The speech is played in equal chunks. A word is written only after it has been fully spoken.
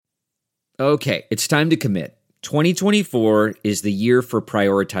Okay, it's time to commit. 2024 is the year for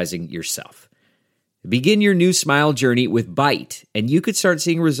prioritizing yourself. Begin your new smile journey with Byte, and you could start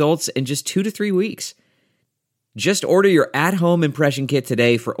seeing results in just 2 to 3 weeks. Just order your at-home impression kit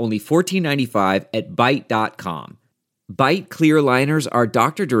today for only $14.95 at Byte.com. Byte clear liners are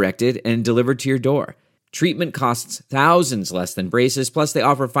doctor-directed and delivered to your door. Treatment costs thousands less than braces, plus they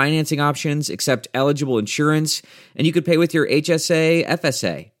offer financing options, accept eligible insurance, and you could pay with your HSA,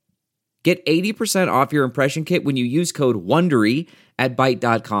 FSA. Get 80% off your impression kit when you use code WONDERY at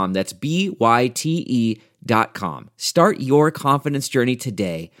Byte.com. That's BYTE.com. Start your confidence journey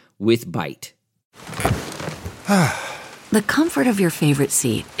today with Byte. The comfort of your favorite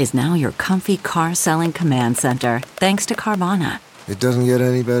seat is now your comfy car-selling command center, thanks to Carvana. It doesn't get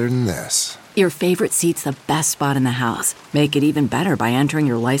any better than this. Your favorite seat's the best spot in the house. Make it even better by entering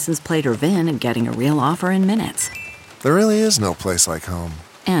your license plate or VIN and getting a real offer in minutes. There really is no place like home.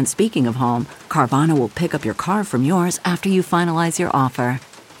 And speaking of home, Carvana will pick up your car from yours after you finalize your offer.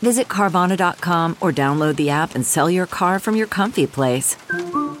 Visit Carvana.com or download the app and sell your car from your comfy place.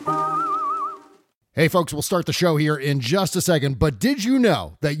 Hey, folks, we'll start the show here in just a second, but did you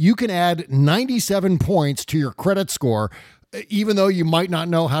know that you can add 97 points to your credit score even though you might not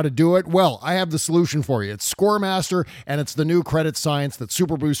know how to do it? Well, I have the solution for you. It's ScoreMaster, and it's the new credit science that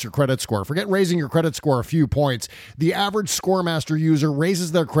super boosts your credit score. Forget raising your credit score a few points. The average ScoreMaster user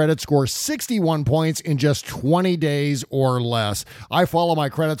raises their credit score 61 points in just 20 days or less. I follow my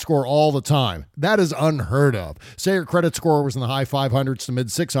credit score all the time. That is unheard of. Say your credit score was in the high 500s to mid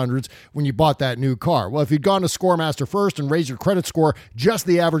 600s when you bought that new car. Well, if you'd gone to ScoreMaster first and raised your credit score just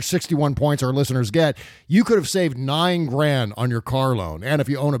the average 61 points our listeners get, you could have saved $9,000 on your car loan. And if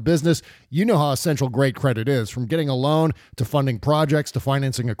you own a business, you know how essential great credit is. From getting a loan to funding projects to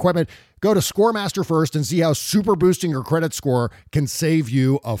financing equipment, go to ScoreMaster first and see how super boosting your credit score can save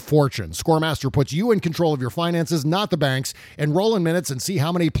you a fortune. ScoreMaster puts you in control of your finances, not the banks. Enroll in minutes and see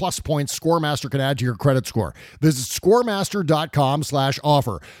how many plus points ScoreMaster can add to your credit score. Visit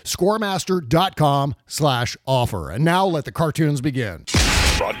ScoreMaster.com/offer. ScoreMaster.com/offer. And now let the cartoons begin.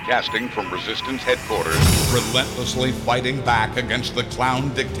 Broadcasting from Resistance headquarters, relentlessly fighting back against the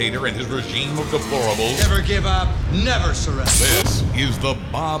clown dictator and his regime of deplorables. Never give up, never surrender. This is the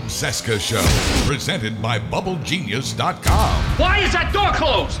Bob Cesca Show, presented by BubbleGenius.com. Why is that door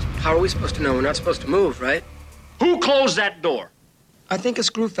closed? How are we supposed to know? We're not supposed to move, right? Who closed that door? I think a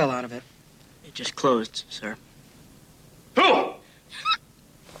screw fell out of it. It just closed, sir. Who?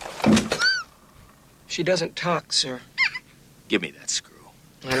 She doesn't talk, sir. Give me that screw.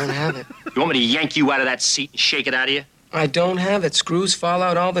 I don't have it. You want me to yank you out of that seat and shake it out of you? I don't have it. Screws fall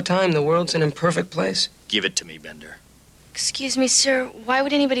out all the time. The world's an imperfect place. Give it to me, Bender. Excuse me, sir. Why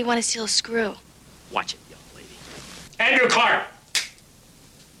would anybody want to steal a screw? Watch it, young lady. Andrew Clark!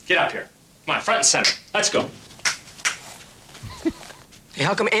 Get up here. Come on, front and center. Let's go. Hey,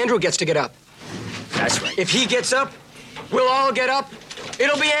 how come Andrew gets to get up? That's right. If he gets up, we'll all get up.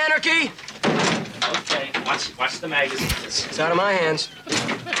 It'll be anarchy. Okay, watch the magazines. It's out of my hands.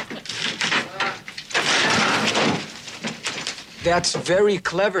 That's very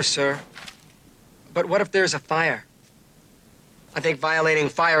clever, sir. But what if there's a fire? I think violating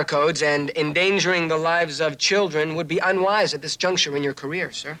fire codes and endangering the lives of children would be unwise at this juncture in your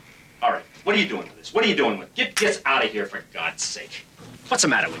career, sir. All right, what are you doing with this? What are you doing with it? Get this out of here, for God's sake. What's the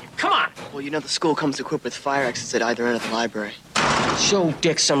matter with you? Come on. Well, you know the school comes equipped with fire exits at either end of the library. Show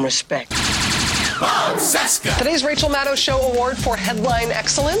Dick some respect. Bob Cesca. Today's Rachel Maddow Show Award for Headline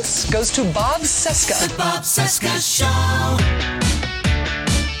Excellence goes to Bob Cesca. The Bob Cesca Show.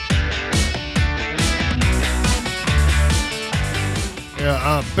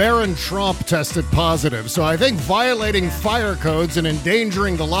 Barron Trump tested positive, so I think violating fire codes and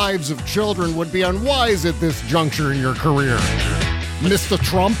endangering the lives of children would be unwise at this juncture in your career. Mr.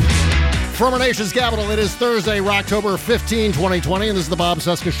 Trump. From our nation's capital, it is Thursday, October 15, 2020, and this is the Bob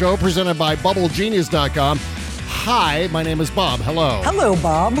Cesca Show, presented by BubbleGenius.com. Hi, my name is Bob. Hello. Hello,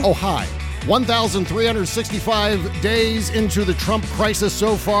 Bob. Oh, hi. 1,365 days into the Trump crisis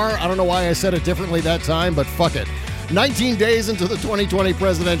so far. I don't know why I said it differently that time, but fuck it. 19 days into the 2020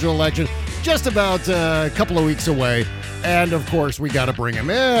 presidential election, just about a couple of weeks away. And, of course, we got to bring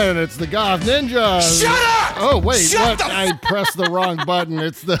him in. It's the Goth Ninja. Shut up! Oh, wait. Shut what? I pressed the wrong button.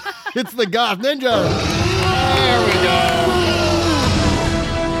 It's the Goth Ninja. There we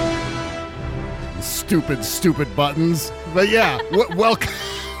go. Stupid buttons. But, yeah, welcome.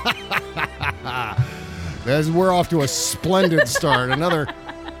 As we're off to a splendid start. Another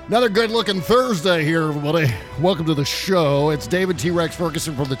Another good-looking Thursday here, everybody. Welcome to the show. It's David T-Rex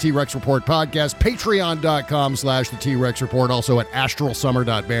Ferguson from the T-Rex Report podcast, patreon.com/the T-Rex Report, also at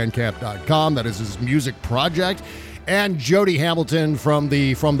astralsummer.bandcamp.com. That is his music project. And Jody Hamilton from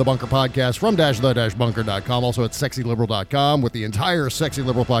the Bunker podcast, from the-bunker.com, also at sexyliberal.com, with the entire Sexy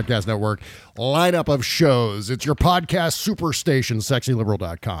Liberal Podcast Network lineup of shows. It's your podcast superstation,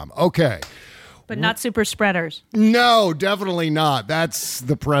 sexyliberal.com. Okay. But not super spreaders. No, definitely not. That's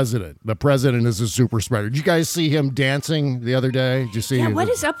the president. The president is a super spreader. Did you guys see him dancing the other day? Did you see? Yeah, what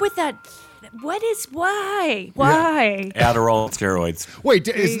is up with that? Why? Why? Adderall steroids. Wait,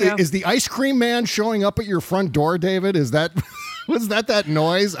 is the ice cream man showing up at your front door, David? Is that... Was that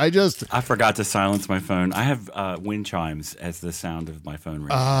noise? I forgot to silence my phone. I have wind chimes as the sound of my phone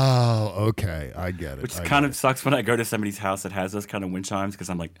ringing. Oh, okay. I get it. Which kind of sucks when I go to somebody's house that has those kind of wind chimes because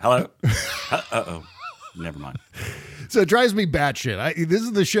I'm like, hello? Uh-oh. Never mind. So it drives me batshit. This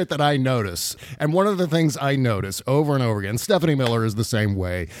is the shit that I notice. And one of the things I notice over and over again, Stephanie Miller is the same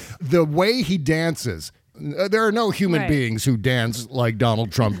way. The way he dances. There are no human beings who dance like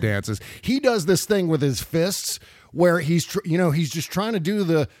Donald Trump dances. He does this thing with his fists where he's just trying to do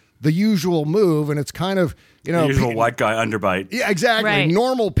the usual move, and it's kind of, the usual white guy underbite. Yeah, exactly. Right.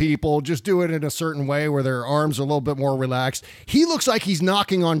 Normal people just do it in a certain way where their arms are a little bit more relaxed. He looks like he's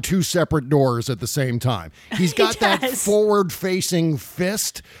knocking on two separate doors at the same time. He's got that forward-facing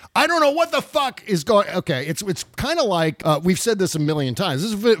fist. I don't know what the fuck is going. Okay, it's kind of like we've said this a million times.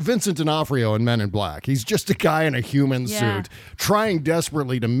 This is Vincent D'Onofrio in Men in Black. He's just a guy in a human suit trying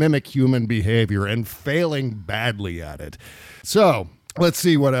desperately to mimic human behavior and failing badly at it. So let's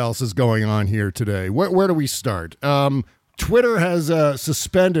see what else is going on here today. Where do we start? Twitter has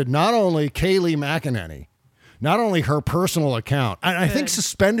suspended not only Kayleigh McEnany, not only her personal account, I think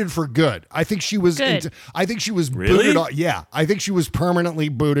suspended for good. I think she was. I think she was booted. Yeah, I think she was permanently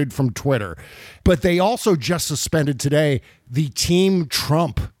booted from Twitter. But they also just suspended today the Team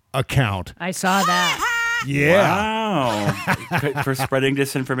Trump account. I saw that. Yeah. Wow. For spreading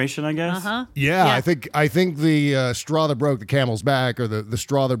disinformation, I guess. Uh-huh. Yeah. I think the straw that broke the camel's back, or the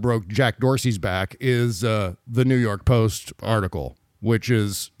straw that broke Jack Dorsey's back, is the New York Post article, which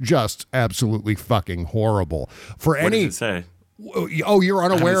is just absolutely fucking horrible. What does it say? Oh, you're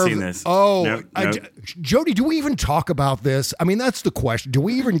unaware of this? Oh, nope. Jody, do we even talk about this? I mean, that's the question. Do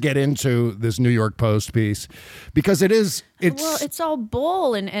we even get into this New York Post piece? Because it's all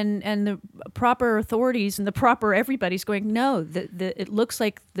bull, and the proper authorities and the proper everybody's going, no, it looks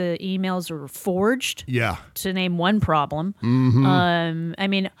like the emails are forged. Yeah. To name one problem. Mm-hmm. I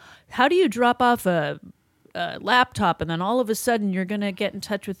mean, how do you drop off a laptop and then all of a sudden you're going to get in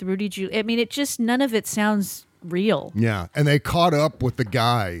touch with Rudy Giuliani? I mean, none of it sounds real. Yeah, and they caught up with the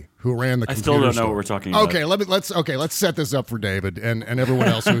guy who ran the computer store. I still don't know store. what we're talking about. Okay, let's set this up for David and everyone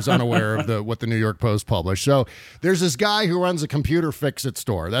else who's unaware of what the New York Post published. So there's this guy who runs a computer fix-it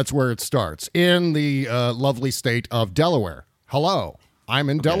store. That's where it starts, in the lovely state of Delaware. Hello, I'm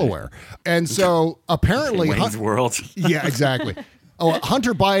in Delaware. And so apparently Wayne's World. Yeah, exactly.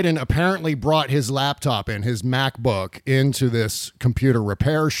 Hunter Biden apparently brought his laptop and his MacBook into this computer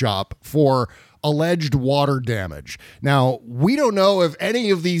repair shop for alleged water damage. Now, we don't know if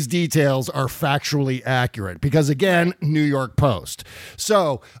any of these details are factually accurate because, again, New York Post.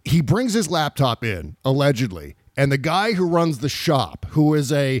 So he brings his laptop in, allegedly, and the guy who runs the shop, who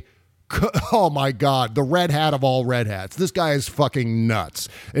is oh my God, the red hat of all red hats. This guy is fucking nuts.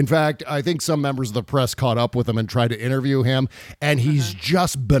 In fact, I think some members of the press caught up with him and tried to interview him, and he's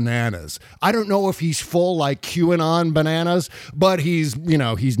just bananas. I don't know if he's full like QAnon bananas, but he's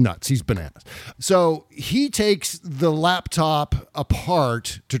nuts. He's bananas. So he takes the laptop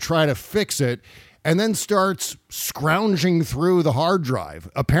apart to try to fix it and then starts scrounging through the hard drive.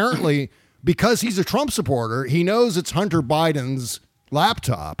 Apparently, because he's a Trump supporter, he knows it's Hunter Biden's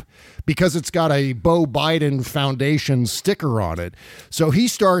laptop because it's got a Beau Biden Foundation sticker on it. So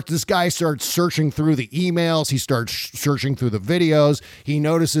this guy starts searching through the emails. He starts searching through the videos. He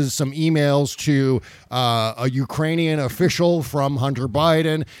notices some emails to a Ukrainian official from Hunter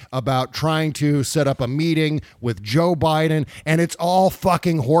Biden about trying to set up a meeting with Joe Biden, and it's all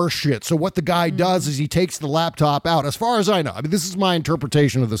fucking horseshit. So what the guy does is he takes the laptop out. As far as I know, I mean, this is my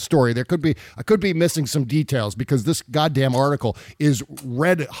interpretation of the story. I could be missing some details because this goddamn article is is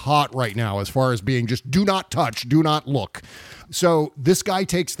red hot right now as far as being just do not touch, do not look. So this guy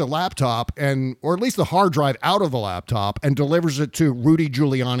takes the laptop or at least the hard drive out of the laptop and delivers it to Rudy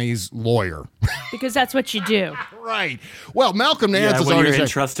Giuliani's lawyer. Because that's what you do. Right. Well, Malcolm Nance is when already you're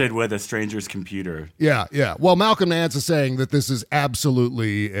entrusted with a stranger's computer. Yeah. Well, Malcolm Nance is saying that this is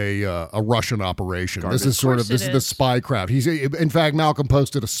absolutely a Russian operation. Garbage. This is this is the spycraft. In fact, Malcolm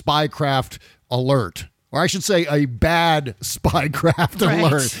posted a spycraft alert. Or I should say a bad spycraft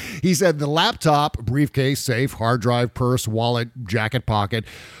alert. He said the laptop, briefcase, safe, hard drive, purse, wallet, jacket pocket,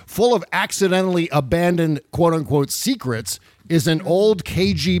 full of accidentally abandoned quote-unquote secrets is an old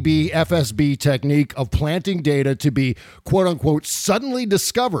KGB FSB technique of planting data to be quote-unquote suddenly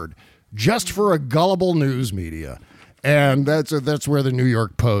discovered just for a gullible news media. And that's where the New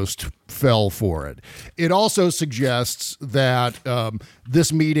York Post fell for it. It also suggests that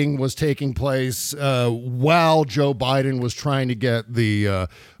this meeting was taking place while Joe Biden was trying to get the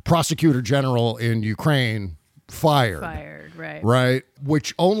prosecutor general in Ukraine fired. Right.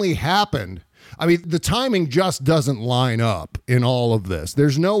 Which only happened. I mean, the timing just doesn't line up in all of this.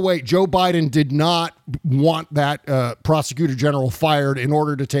 There's no way Joe Biden did not want that prosecutor general fired in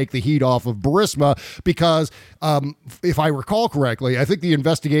order to take the heat off of Burisma because if I recall correctly, I think the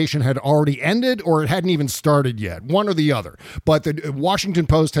investigation had already ended or it hadn't even started yet, one or the other. But the Washington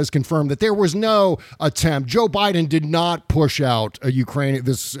Post has confirmed that there was no attempt. Joe Biden did not push out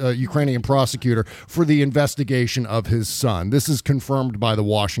this Ukrainian prosecutor for the investigation of his son. This is confirmed by the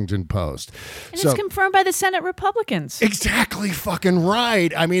Washington Post. And it's confirmed by the Senate Republicans. Exactly fucking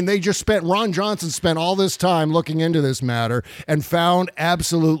right. I mean, Ron Johnson spent all this time looking into this matter and found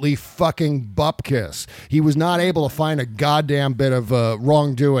absolutely fucking bupkis. He was not able to find a goddamn bit of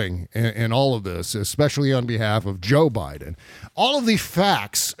wrongdoing in all of this, especially on behalf of Joe Biden. All of the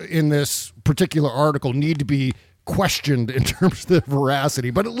facts in this particular article need to be questioned in terms of the veracity,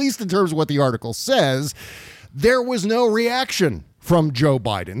 but at least in terms of what the article says, there was no reaction from Joe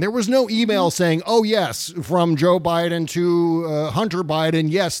Biden. There was no email saying, oh, yes, from Joe Biden to Hunter Biden,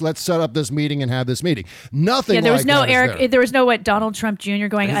 yes, let's set up this meeting and have this meeting. Nothing Yeah, there was like no that Eric. There was no Donald Trump Jr.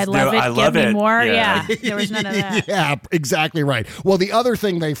 going, I love it, give me more. Yeah, there was none of that. Yeah, exactly right. Well, the other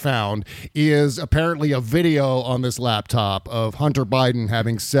thing they found is apparently a video on this laptop of Hunter Biden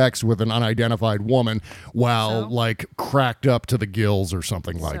having sex with an unidentified woman while cracked up to the gills or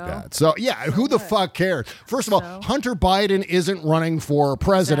something like that. So, yeah, who the fuck cares? First of all, Hunter Biden isn't running for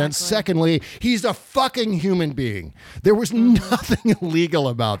president. Exactly. Secondly, he's a fucking human being. There was nothing illegal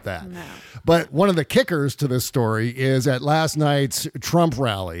about that. No. But one of the kickers to this story is at last night's Trump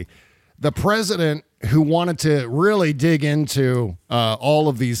rally, the president who wanted to really dig into all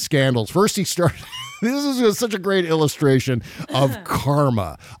of these scandals. First, he started... This is such a great illustration of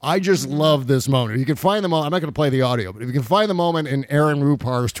karma. I just love this moment. You can find the moment. I'm not going to play the audio, but if you can find the moment in Aaron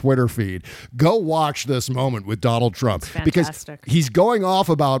Rupar's Twitter feed, go watch this moment with Donald Trump. Because he's going off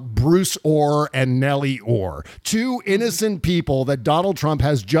about Bruce Orr and Nellie Orr, two innocent people that Donald Trump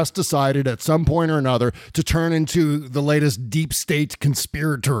has just decided at some point or another to turn into the latest deep state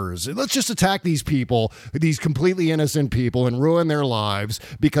conspirators. Let's just attack these people, these completely innocent people, and ruin their lives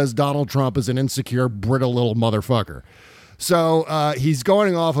because Donald Trump is an insecure, brittle little motherfucker. So he's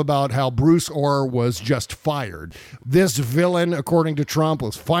going off about how Bruce Orr was just fired. This villain, according to Trump,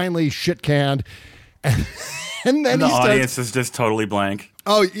 was finally shit-canned. And then the audience is just totally blank.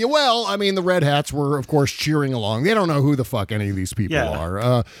 Oh, well, I mean, the Red Hats were, of course, cheering along. They don't know who the fuck any of these people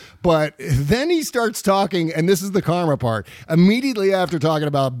are. But then he starts talking, and this is the karma part. Immediately after talking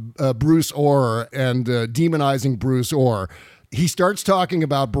about Bruce Orr and demonizing Bruce Orr, he starts talking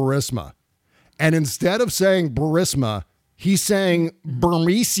about Burisma. And instead of saying Burisma, he's saying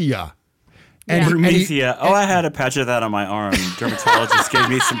Burmecia. And Burmecia. I had a patch of that on my arm. Dermatologist gave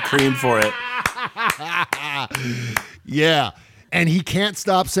me some cream for it. Yeah. And he can't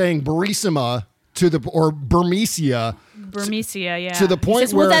stop saying Burisma or Burmecia. Burmecia, yeah. To the point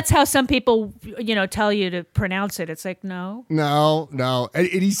says, where... Well, that's how some people, tell you to pronounce it. It's like, no. No. And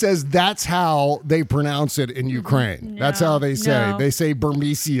he says that's how they pronounce it in Ukraine. That's how they say. They say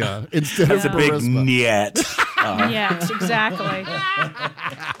Burmecia instead of Burisma. That's a big niet. Yes, exactly.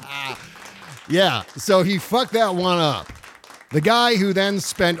 Yeah, so he fucked that one up. The guy who then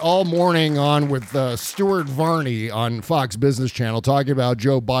spent all morning on with Stuart Varney on Fox Business Channel talking about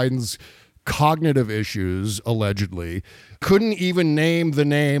Joe Biden's cognitive issues, allegedly, couldn't even name the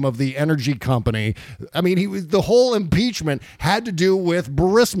name of the energy company. I mean, the whole impeachment had to do with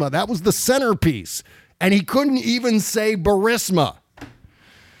Burisma. That was the centerpiece. And he couldn't even say Burisma.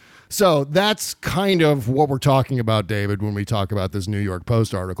 So that's kind of what we're talking about, David, when we talk about this New York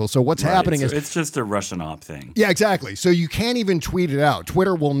Post article. So what's happening is... It's just a Russian op thing. Yeah, exactly. So you can't even tweet it out.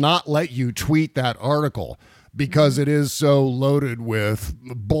 Twitter will not let you tweet that article because it is so loaded with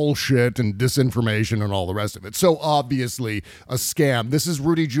bullshit and disinformation and all the rest of it. So obviously a scam. This is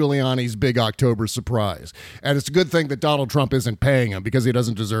Rudy Giuliani's big October surprise. And it's a good thing that Donald Trump isn't paying him because he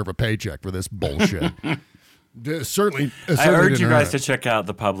doesn't deserve a paycheck for this bullshit. Certainly I urge you guys to check out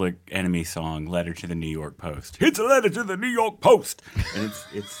the Public Enemy song "Letter to the New York Post." It's a letter to the New York Post, and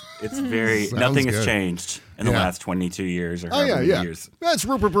it's very nothing has changed in the last 22 years or however many years. That's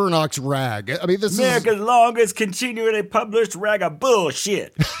Rupert Murdoch's rag. I mean, this America's longest continually published rag of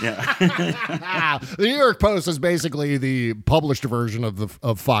bullshit. Yeah. The New York Post is basically the published version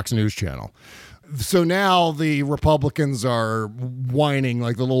of Fox News Channel. So now the Republicans are whining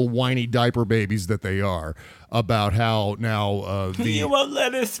like the little whiny diaper babies that they are about how now you won't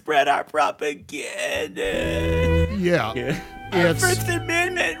let us spread our propaganda. Yeah. Our First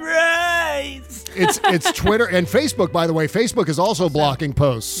Amendment rights. It's Twitter and Facebook, by the way. Facebook is also blocking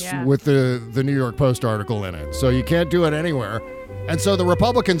posts with the New York Post article in it. So you can't do it anywhere. And so the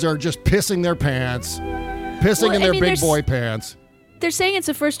Republicans are just pissing their pants, in their big boy pants. They're saying it's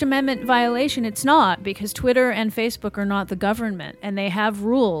a First Amendment violation. It's not, because Twitter and Facebook are not the government, and they have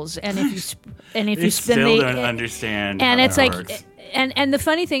rules. And if you still don't understand, and how it's that like, works. and the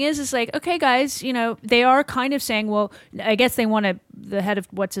funny thing is like, okay, guys, they are kind of saying, well, I guess they want the head of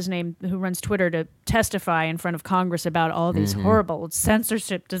what's his name who runs Twitter to testify in front of Congress about all these horrible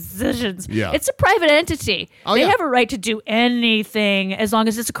censorship decisions. Yeah. It's a private entity. They have a right to do anything as long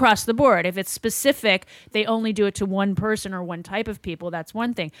as it's across the board. If it's specific, they only do it to one person or one type of people. That's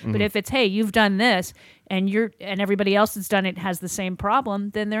one thing. But if it's, hey, you've done this and everybody else that's done it has the same problem,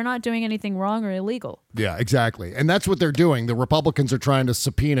 then they're not doing anything wrong or illegal. Yeah, exactly. And that's what they're doing. The Republicans are trying to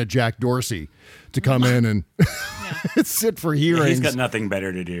subpoena Jack Dorsey to come in and sit for hearings. He's got nothing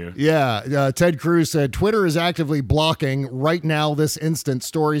better to do. Yeah. Ted Cruz said, Twitter is actively blocking right now, this instant,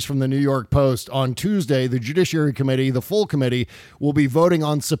 stories from the New York Post. On Tuesday, the Judiciary Committee, the full committee, will be voting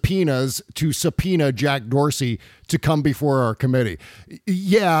on subpoenas to subpoena Jack Dorsey to come before our committee.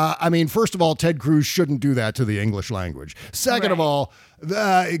 Yeah, I mean, first of all, Ted Cruz shouldn't do that to the English language. Second of all,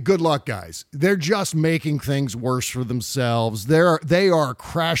 good luck, guys. They're just making things worse for themselves. They are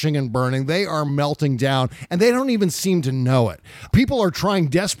crashing and burning. They are melting down, and they don't even seem to know it. People are trying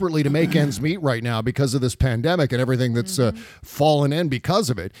desperately to make ends meet right now because of this pandemic and everything that's fallen in because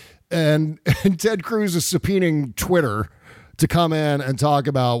of it. And Ted Cruz is subpoenaing Twitter to come in and talk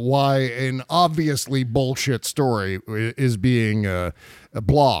about why an obviously bullshit story is being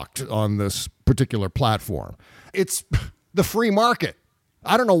blocked on this particular platform. It's the free market.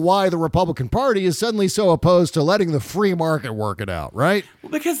 I don't know why the Republican Party is suddenly so opposed to letting the free market work it out, right?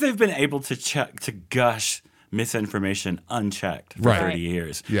 Well, because they've been able to gush misinformation unchecked for 30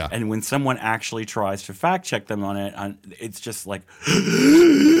 years. Yeah. And when someone actually tries to fact check them on it, it's just like,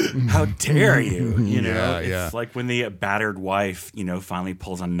 how dare you? It's like when the battered wife, finally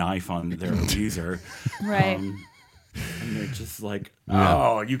pulls a knife on their abuser. Right. And they're just like,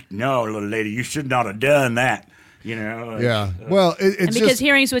 little lady, you should not have done that. Well, it's because just,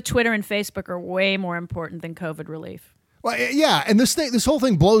 hearings with Twitter and Facebook are way more important than COVID relief. Well, yeah, and this whole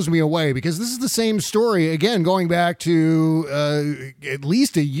thing blows me away because this is the same story, again, going back to at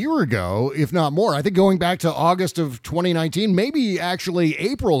least a year ago, if not more. I think going back to August of 2019, maybe actually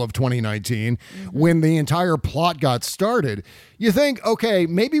April of 2019, when the entire plot got started. You think, okay,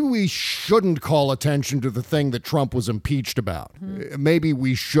 maybe we shouldn't call attention to the thing that Trump was impeached about. Maybe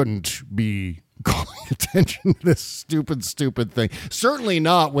we shouldn't be calling attention to this stupid thing. Certainly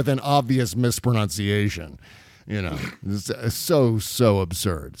not with an obvious mispronunciation. It's so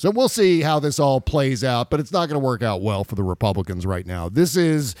absurd. So we'll see how this all plays out, but it's not going to work out well for the Republicans right now. This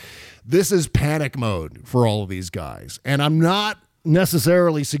is panic mode for all of these guys. And I'm not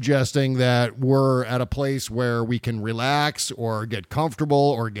necessarily suggesting that we're at a place where we can relax or get comfortable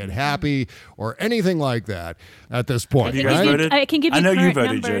or get happy or anything like that at this point. Have you guys voted? I can give you I know you current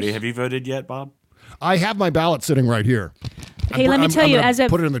voted, numbers. Jody. Have you voted yet, Bob? I have my ballot sitting right here. Hey, let me tell you, I'm gonna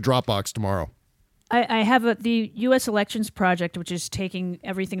put it in the Dropbox tomorrow. I have the U.S. Elections Project, which is taking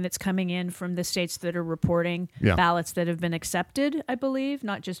everything that's coming in from the states that are reporting ballots that have been accepted, I believe,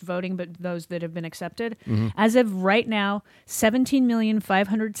 not just voting, but those that have been accepted. As of right now,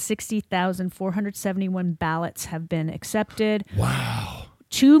 17,560,471 ballots have been accepted. Wow.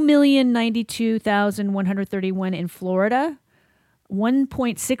 2,092,131 in Florida,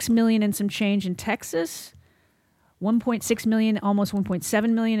 1.6 million and some change in Texas, 1.6 million, almost 1.7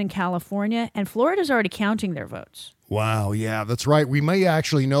 million in California, and Florida's already counting their votes. Wow, yeah, that's right. We may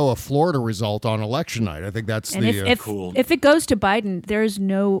actually know a Florida result on election night. I think that's cool. If it goes to Biden,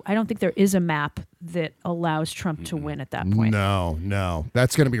 I don't think there is a map that allows Trump to win at that point. No.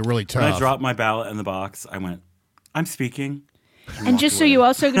 That's going to be really tough. When I dropped my ballot in the box, I went, I'm speaking. And just so you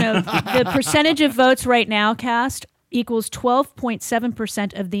also know, the percentage of votes right now cast equals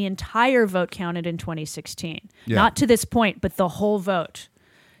 12.7% of the entire vote counted in 2016. Yeah. Not to this point, but the whole vote.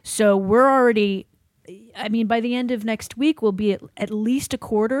 So we're already, by the end of next week, we'll be at least a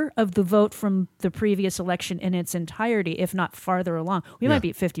quarter of the vote from the previous election in its entirety, if not farther along. We might be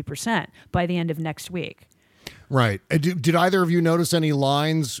at 50% by the end of next week. Right. Did either of you notice any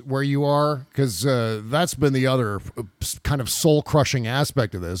lines where you are? Because that's been the other kind of soul-crushing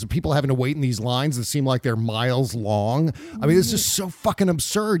aspect of this. People having to wait in these lines that seem like they're miles long. I mean, this is so fucking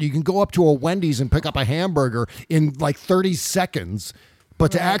absurd. You can go up to a Wendy's and pick up a hamburger in like 30 seconds.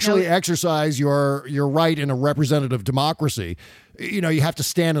 But to actually exercise your right in a representative democracy, you have to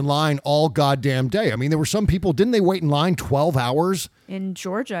stand in line all goddamn day. I mean, there were some people, didn't they wait in line 12 hours? In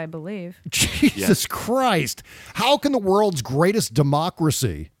Georgia, I believe. Jesus Christ. How can the world's greatest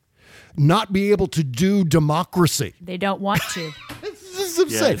democracy not be able to do democracy? They don't want to. This is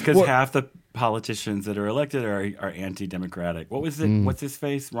insane. Yeah, it's because half the politicians that are elected are anti-democratic. What was it? What's his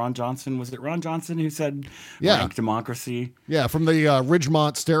face? Ron Johnson? Was it Ron Johnson who said rank democracy? Yeah, from the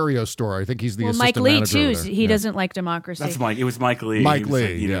Ridgemont Stereo store. I think he's the assistant Mike Lee manager too. He doesn't like democracy. That's Mike. It was Mike Lee. Mike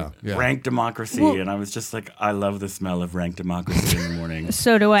Lee. Rank democracy, and I was just like, I love the smell of rank democracy in the morning.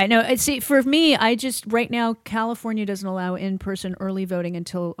 So do I. No, see, for me, right now, California doesn't allow in-person early voting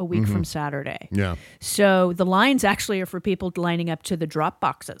until a week from Saturday. Yeah. So the lines actually are for people lining up to the drop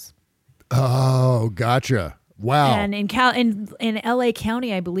boxes. Oh, gotcha. Wow. And in LA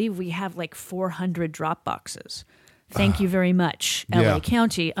County, I believe we have like 400 drop boxes. Thank you very much, LA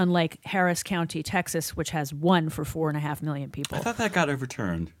County, unlike Harris County, Texas, which has one for 4.5 million people. I thought that got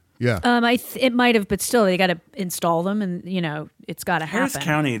overturned. Yeah. It might have, but still, they got to install them, and it's got to happen. Harris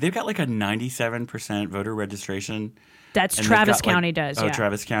County, they've got like a 97% voter registration. That's Travis County does. Oh, yeah.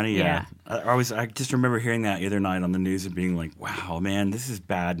 Travis County, yeah. I just remember hearing that the other night on the news and being like, wow, man, this is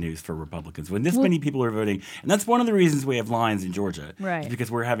bad news for Republicans. When this many people are voting, and that's one of the reasons we have lines in Georgia. Right.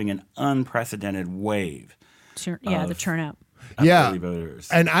 Because we're having an unprecedented wave. The turnout. Yeah, voters.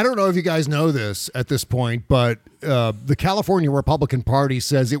 And I don't know if you guys know this at this point, but the California Republican Party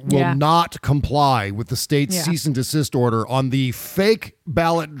says it will not comply with the state's cease and desist order on the fake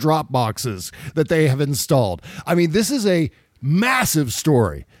ballot drop boxes that they have installed. I mean, this is a massive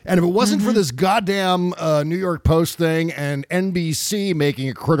story. And if it wasn't for this goddamn New York Post thing and NBC making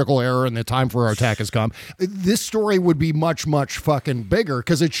a critical error and the time for our attack has come, this story would be much, much fucking bigger,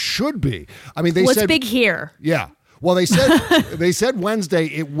 because it should be. I mean, they said... It's big here. Yeah. Well, they said Wednesday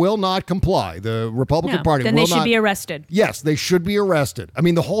it will not comply. The Republican Party will not. Then they should be arrested. Yes, they should be arrested. I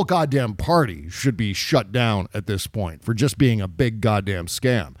mean, the whole goddamn party should be shut down at this point for just being a big goddamn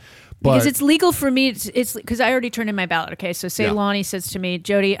scam. Because it's legal for me. It's because I already turned in my ballot. Okay, so say Lonnie says to me,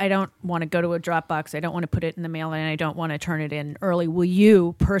 Jody, I don't want to go to a drop box. I don't want to put it in the mail, and I don't want to turn it in early. Will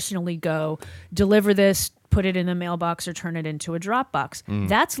you personally go deliver this, put it in the mailbox, or turn it into a drop box?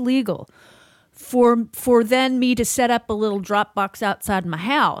 That's legal. For then me to set up a little drop box outside my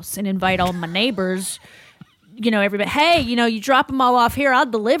house and invite all my neighbors, everybody, hey, you drop them all off here, I'll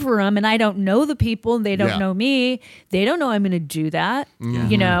deliver them, and I don't know the people, and they don't know me, they don't know I'm going to do that,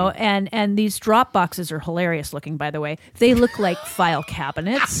 and these drop boxes are hilarious looking, by the way. They look like file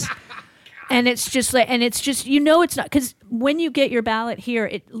cabinets. And it's just it's not, because when you get your ballot here,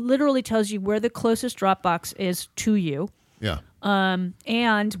 it literally tells you where the closest drop box is to you. Yeah.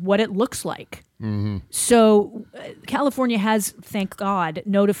 And what it looks like. So California has, thank God,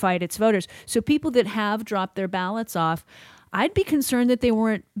 notified its voters. So people that have dropped their ballots off, I'd be concerned that they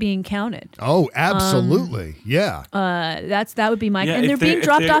weren't being counted. Oh, absolutely. That would be my... and they're being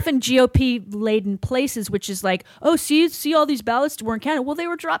dropped off in GOP-laden places, which is like, oh, see all these ballots weren't counted. Well, they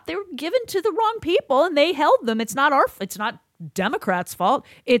were given to the wrong people, and they held them. It's not Democrats' fault.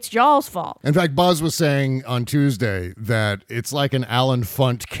 It's y'all's fault. In fact, Buzz was saying on Tuesday that it's like an Alan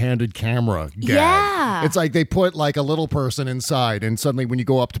Funt candid camera gag. Yeah. It's like they put like a little person inside, and suddenly when you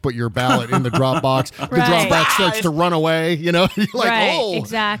go up to put your ballot in the drop box, the drop box starts to run away. You're like, oh,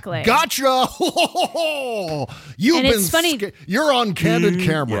 exactly. Gotcha. It's funny. You're on candid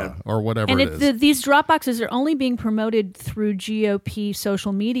camera or whatever it is. These drop boxes are only being promoted through GOP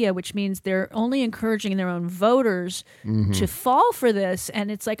social media, which means they're only encouraging their own voters to fall for this.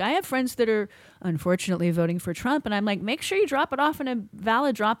 And it's like, I have friends that are unfortunately voting for Trump, and I'm like, make sure you drop it off in a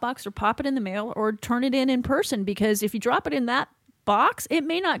valid drop box or pop it in the mail or turn it in person, because if you drop it in that box, it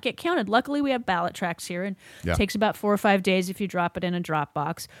may not get counted. Luckily, we have ballot tracks here, and it takes about 4 or 5 days if you drop it in a drop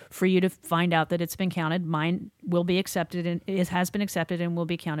box for you to find out that it's been counted. Mine will be accepted, and it has been accepted and will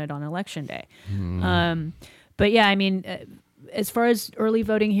be counted on Election Day. But yeah, I mean, as far as early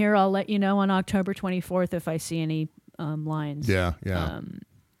voting here, I'll let you know on October 24th if I see any lines. Yeah.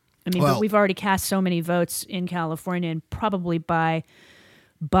 I mean, but we've already cast so many votes in California, and probably by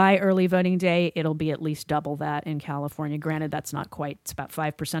early voting day, it'll be at least double that in California. Granted, that's not quite. It's about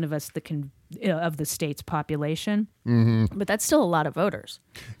 5% of us of the state's population, but that's still a lot of voters.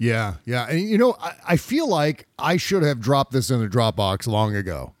 Yeah. And I feel like I should have dropped this in the drop box long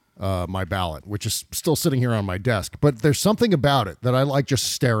ago. My ballot, which is still sitting here on my desk, but there's something about it that I like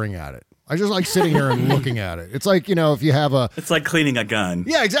just staring at it. I just like sitting here and looking at it. It's like, if you have it's like cleaning a gun.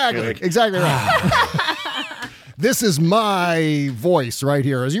 Yeah, exactly. Exactly right. This is my voice right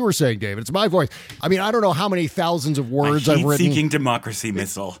here. As you were saying, David, it's my voice. I mean, I don't know how many thousands of words I've written. Heat-seeking democracy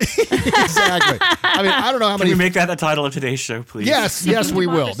missile. Exactly. I mean, I don't know how many. Can we make that the title of today's show, please? Yes, we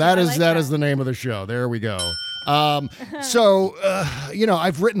will. That is the name of the show. There we go. I've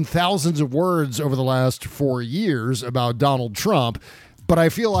written thousands of words over the last 4 years about Donald Trump, but I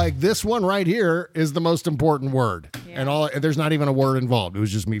feel like this one right here is the most important word. Yeah. And there's not even a word involved. It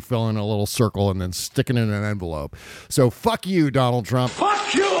was just me filling a little circle and then sticking it in an envelope. So fuck you, Donald Trump.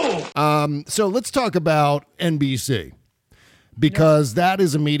 Fuck you! So let's talk about NBC, because that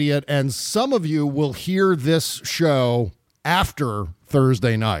is immediate, and some of you will hear this show after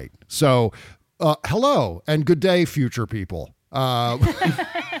Thursday night. So hello and good day, future people. I'm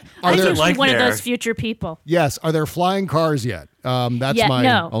actually one of those future people. Yes. Are there flying cars yet? That's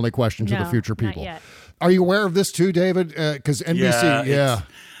my only question to the future people. Not yet. Are you aware of this too, David? Because NBC,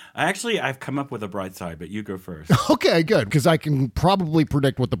 I've come up with a bright side, but you go first. Okay, good, because I can probably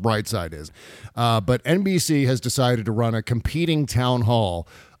predict what the bright side is. But NBC has decided to run a competing town hall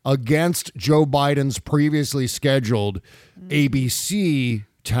against Joe Biden's previously scheduled ABC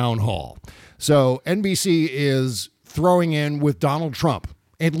town hall. So NBC is throwing in with Donald Trump,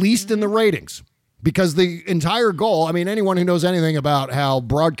 at least in the ratings, because the entire goal, I mean, anyone who knows anything about how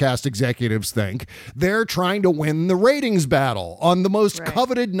broadcast executives think, they're trying to win the ratings battle on the most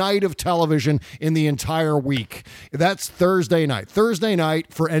coveted night of television in the entire week. That's Thursday night. Thursday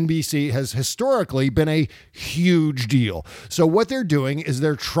night for NBC has historically been a huge deal. So what they're doing is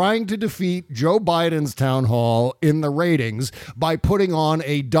they're trying to defeat Joe Biden's town hall in the ratings by putting on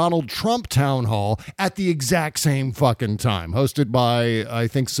a Donald Trump town hall at the exact same fucking time, hosted by, I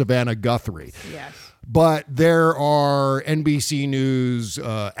think, Savannah Guthrie. Yes. But there are NBC News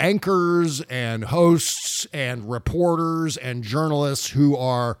anchors and hosts and reporters and journalists who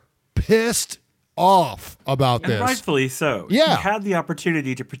are pissed off about this. And rightfully so. Yeah. He had the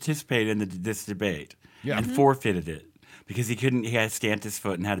opportunity to participate in this debate and forfeited it because he had stamped his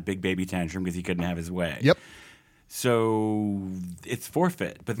foot and had a big baby tantrum because he couldn't have his way. Yep. So it's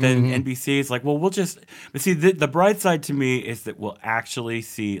forfeit. But then NBC is like, well, we'll just – but see, the bright side to me is that we'll actually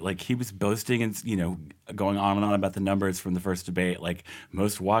see – like he was boasting and, going on and on about the numbers from the first debate, like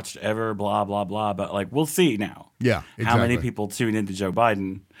most watched ever, blah, blah, blah. But like we'll see now. Yeah, exactly. How many people tune into Joe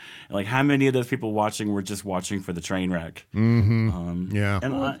Biden. Like how many of those people watching were just watching for the train wreck. Mm-hmm. Yeah.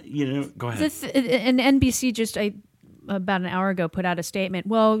 And, go ahead. And NBC just about an hour ago put out a statement.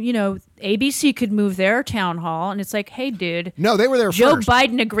 Well, ABC could move their town hall, and it's like, hey, dude. No, they were there Joe first.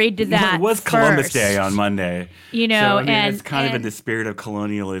 Biden agreed to that. It was Columbus Day on Monday. So, it's kind of in the spirit of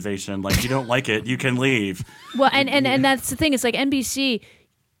colonialization. Like, you don't like it, you can leave. Well, and that's the thing. It's like NBC.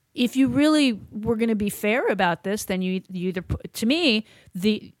 If you really were going to be fair about this, then you either, to me,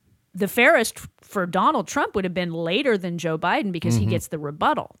 the fairest for Donald Trump would have been later than Joe Biden because he gets the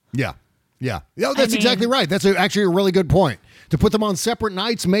rebuttal. Yeah. Yeah. No, that's exactly right. That's actually a really good point. To put them on separate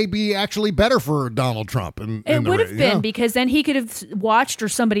nights may be actually better for Donald Trump. It would have been because then he could have watched, or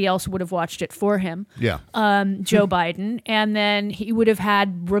somebody else would have watched it for him. Yeah. Joe Biden. And then he would have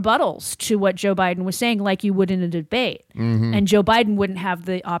had rebuttals to what Joe Biden was saying, like you would in a debate. Mm-hmm. And Joe Biden wouldn't have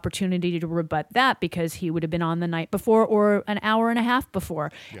the opportunity to rebut that because he would have been on the night before or an hour and a half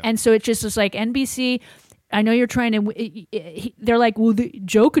before. Yeah. And so it just was like NBC. I know you're trying to. They're like, well,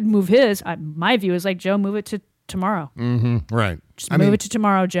 Joe could move his. My view is like, Joe, move it to tomorrow. Mm-hmm. Right. Just move it to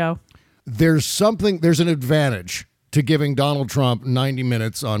tomorrow, Joe. There's an advantage to giving Donald Trump 90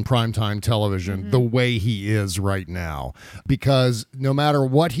 minutes on primetime television the way he is right now, because no matter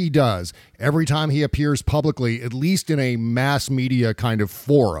what he does, every time he appears publicly, at least in a mass media kind of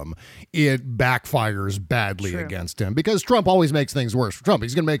forum, it backfires badly against him because Trump always makes things worse for Trump.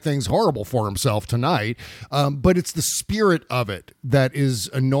 He's going to make things horrible for himself tonight. But it's the spirit of it that is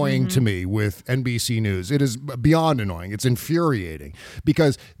annoying to me with NBC News. It is beyond annoying. It's infuriating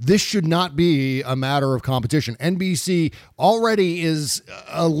because this should not be a matter of competition. NBC already is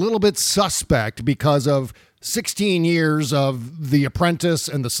a little bit suspect because of 16 years of The Apprentice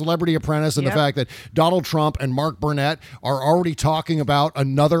and The Celebrity Apprentice and the fact that Donald Trump and Mark Burnett are already talking about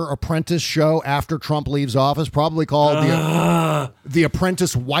another Apprentice show after Trump leaves office, probably called The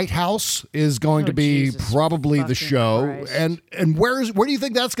Apprentice White House is going to be probably the show. Christ. And where do you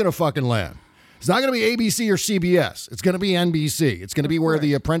think that's going to fucking land? It's not going to be ABC or CBS. It's going to be NBC. It's going to be where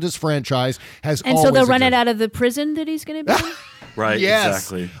the Apprentice franchise has always And so they'll run existed. it out of the prison that he's going to be in? Right,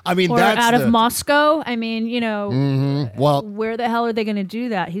 yes. exactly. I mean, or that's out of Moscow. I mean, well, where the hell are they going to do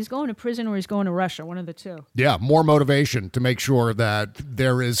that? He's going to prison or he's going to Russia, one of the two. Yeah, more motivation to make sure that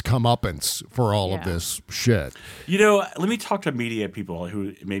there is comeuppance for all of this shit. Let me talk to media people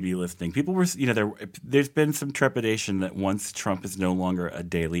who may be listening. People were, there's been some trepidation that once Trump is no longer a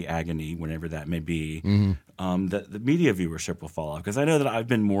daily agony, whenever that may be, that the media viewership will fall off. Because I know that I've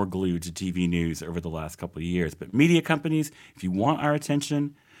been more glued to TV news over the last couple of years. But media companies, if you want our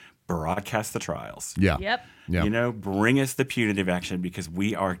attention, broadcast the trials. Yeah. Yep. Bring us the punitive action because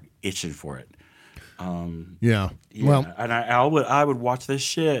we are itching for it. Well, and I would watch the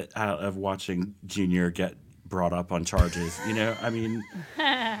shit out of watching Junior get brought up on charges.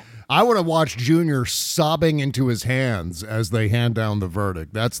 I would have watched Junior sobbing into his hands as they hand down the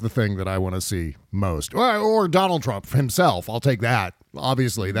verdict. That's the thing that I want to see most. Or Donald Trump himself. I'll take that.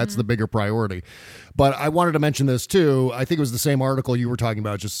 Obviously, that's the bigger priority. But I wanted to mention this, too. I think it was the same article you were talking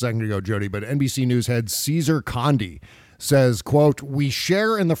about just a second ago, Jody, but NBC News head Caesar Condi says, quote, "We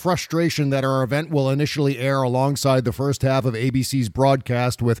share in the frustration that our event will initially air alongside the first half of ABC's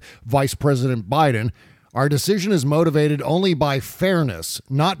broadcast with Vice President Biden. Our decision is motivated only by fairness,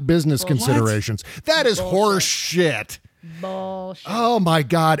 not business considerations." That is horse shit. Bullshit. Oh, my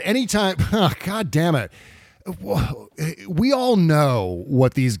God. Anytime. Oh, God damn it. We all know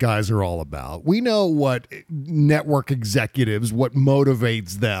what these guys are all about. We know what network executives, what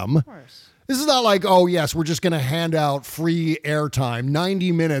motivates them. Of course. This is not like, oh, yes, we're just going to hand out free airtime,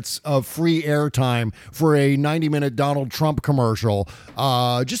 90 minutes of free airtime for a 90-minute Donald Trump commercial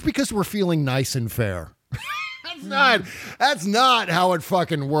just because we're feeling nice and fair. That's not how it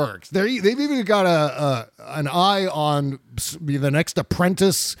fucking works. They've even got an eye on the next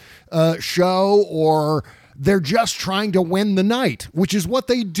Apprentice show, or they're just trying to win the night, which is what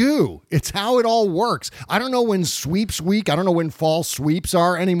they do. It's how it all works. I don't know when sweeps week, I don't know when fall sweeps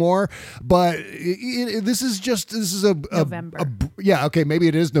are anymore, but this is a November. Maybe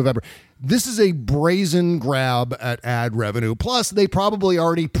it is November. This is a brazen grab at ad revenue. Plus, they probably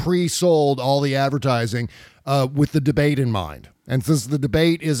already pre-sold all the advertising with the debate in mind. And since the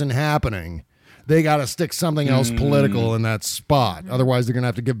debate isn't happening, they got to stick something else political in that spot. Otherwise, they're going to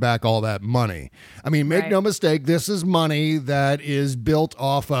have to give back all that money. I mean, make no mistake, this is money that is built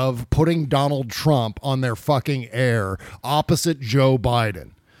off of putting Donald Trump on their fucking air opposite Joe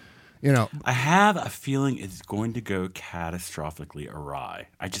Biden. I have a feeling it's going to go catastrophically awry.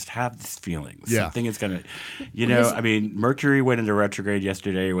 I just have this feeling. Something is going to, Mercury went into retrograde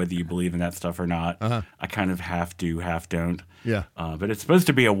yesterday, whether you believe in that stuff or not. I kind of half do, half don't. Yeah. But it's supposed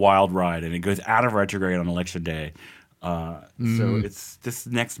to be a wild ride, and it goes out of retrograde on election day. So it's this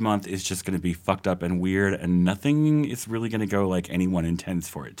next month is just going to be fucked up and weird, and nothing is really going to go like anyone intends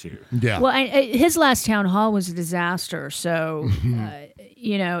for it to. Yeah. Well, his last town hall was a disaster. So,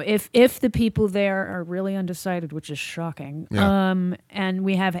 if the people there are really undecided, which is shocking, and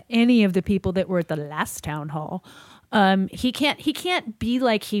we have any of the people that were at the last town hall, he can't be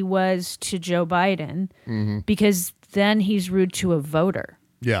like he was to Joe Biden because then he's rude to a voter.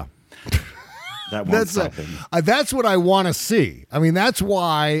 Yeah. That won't stop him. That's what I want to see. I mean, that's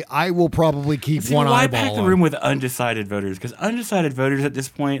why I will probably keep one eyeball on. Why pack the room with undecided voters? Because undecided voters at this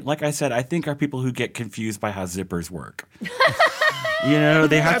point, like I said, I think are people who get confused by how zippers work.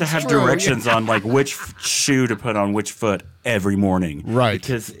 They have to have directions on like which shoe to put on which foot every morning. Right.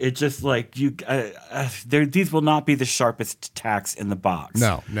 Because it's just like these will not be the sharpest tacks in the box.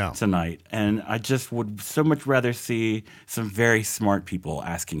 No. Tonight. And I just would so much rather see some very smart people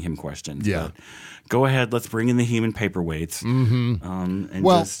asking him questions. Yeah. But go ahead, let's bring in the human paperweights.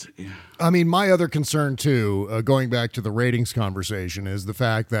 My other concern too, going back to the ratings conversation, is the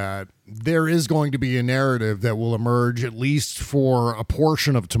fact that there is going to be a narrative that will emerge at least for a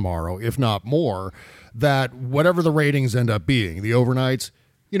portion of tomorrow, if not more, that whatever the ratings end up being, the overnights,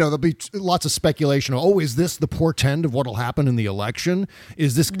 there'll be lots of speculation. Oh, is this the portend of what will happen in the election?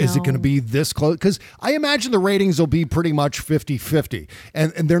 Is it going to be this close? Because I imagine the ratings will be pretty much 50-50.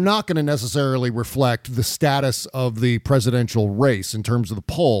 And they're not going to necessarily reflect the status of the presidential race in terms of the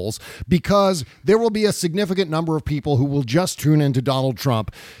polls, because there will be a significant number of people who will just tune into Donald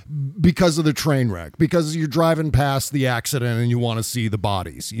Trump because of the train wreck, because you're driving past the accident and you want to see the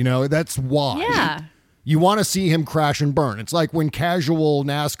bodies. That's why. Yeah. You want to see him crash and burn. It's like when casual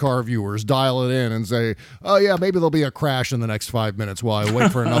NASCAR viewers dial it in and say, oh, yeah, maybe there'll be a crash in the next 5 minutes while I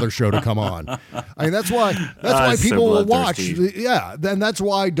wait for another show to come on. I mean, that's why people will watch. Yeah, and that's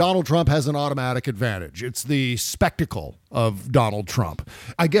why Donald Trump has an automatic advantage. It's the spectacle of Donald Trump.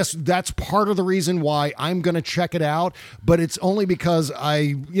 I guess that's part of the reason why I'm going to check it out, but it's only because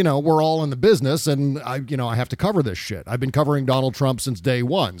we're all in the business and I have to cover this shit. I've been covering Donald Trump since day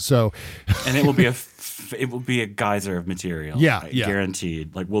one. So, and it will be a geyser of material. Yeah.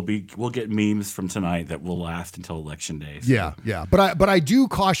 Guaranteed. Like we'll get memes from tonight that will last until election day. So. Yeah. But I do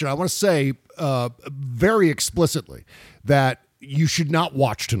caution. I want to say very explicitly that you should not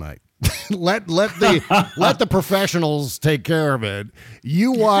watch tonight. let the professionals take care of it.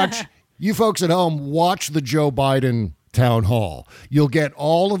 You folks at home, watch the Joe Biden town hall. You'll get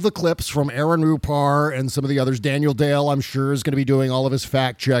all of the clips from Aaron Rupar and some of the others. Daniel Dale, I'm sure, is going to be doing all of his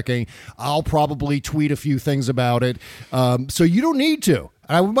fact checking. I'll probably tweet a few things about it. So you don't need to.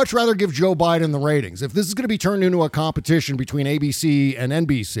 I would much rather give Joe Biden the ratings. If this is going to be turned into a competition between ABC and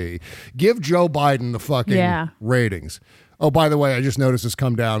NBC, give Joe Biden the fucking ratings. Oh, by the way, I just noticed this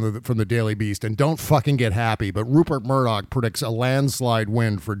come down from the Daily Beast, and don't fucking get happy, but Rupert Murdoch predicts a landslide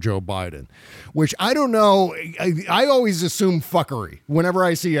win for Joe Biden, which I don't know. I always assume fuckery whenever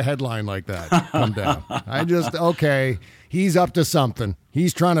I see a headline like that come down. Okay, he's up to something.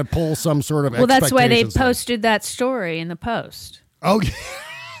 He's trying to pull some sort of that's why they posted that story in the Post. Oh, yeah,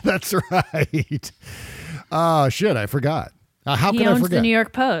 that's right. Oh, shit, I forgot. How could I forget? He owns the New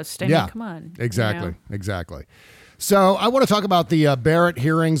York Post. I mean, come on. Exactly. So I want to talk about the Barrett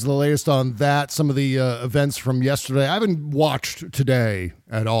hearings, the latest on that, some of the events from yesterday. I haven't watched today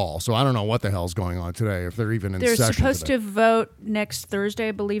at all, so I don't know what the hell's going on today, if they're even in session. They're supposed to vote next Thursday,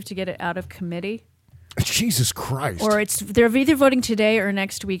 I believe, to get it out of committee. Jesus Christ. Or they're either voting today or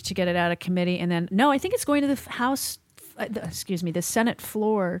next week to get it out of committee. And then, I think it's going to the House, the Senate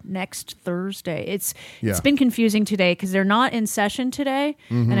floor next Thursday. It's been confusing today because they're not in session today.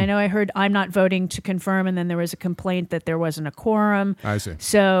 Mm-hmm. And I know I heard I'm not voting to confirm, and then there was a complaint that there wasn't a quorum. I see.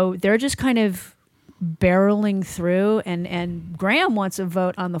 So they're just kind of barreling through, and Graham wants a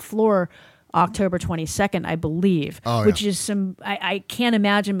vote on the floor October 22nd, I believe, which is I can't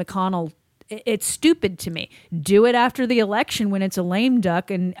imagine McConnell. It's stupid to me. Do it after the election when it's a lame duck,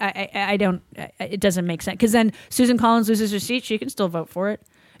 and I don't. It doesn't make sense, because then Susan Collins loses her seat. She can still vote for it.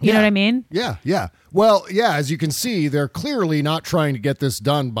 You know what I mean? Yeah. Well, as you can see, they're clearly not trying to get this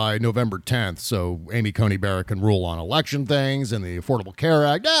done by November 10th. So Amy Coney Barrett can rule on election things and the Affordable Care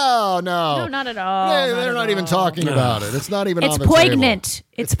Act. No, not at all. They're not even talking about it. It's not even on the poignant. table.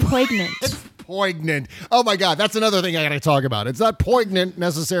 It's poignant. It's poignant. Oh my God, that's another thing I got to talk about. It's not poignant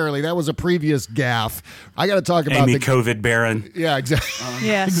necessarily. That was a previous gaffe. I got to talk about Amy COVID Barron. Yeah, exactly.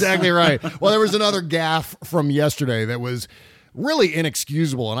 Yes. Exactly right. Well, there was another gaffe from yesterday that was really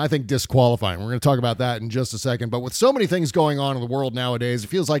inexcusable and I think disqualifying. We're going to talk about that in just a second. But with so many things going on in the world nowadays, it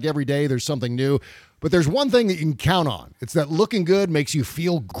feels like every day there's something new. But there's one thing that you can count on. It's that looking good makes you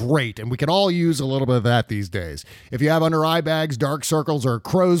feel great, and we can all use a little bit of that these days. If you have under eye bags, dark circles, or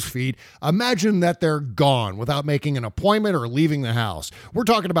crow's feet, imagine that they're gone without making an appointment or leaving the house. We're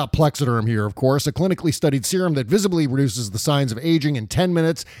talking about Plexiderm here, of course, a clinically studied serum that visibly reduces the signs of aging in 10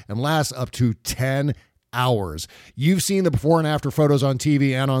 minutes and lasts up to 10 hours. You've seen the before and after photos on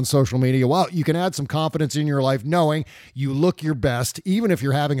TV and on social media. Well, you can add some confidence in your life knowing you look your best, even if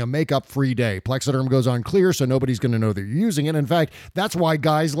you're having a makeup-free day. Plexiderm goes on clear, so nobody's going to know that you're using it. In fact, that's why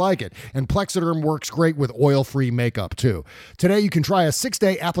guys like it. And Plexiderm works great with oil-free makeup, too. Today, you can try a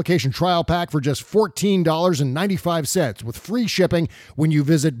 6-day application trial pack for just $14.95 with free shipping when you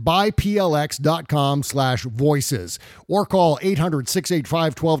visit buyplx.com/voices or call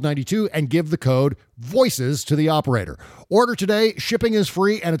 800-685-1292 and give the code VOICES to the operator. Order today, shipping is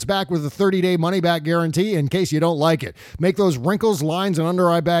free, and it's back with a 30-day money-back guarantee in case you don't like it. Make those wrinkles, lines, and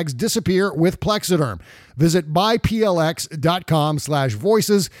under-eye bags disappear with Plexiderm. Visit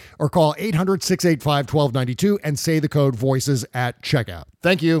buyplx.com/voices or call 800-685-1292 and say the code VOICES at checkout.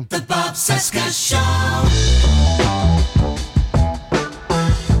 Thank you. The Bob Cesca Show.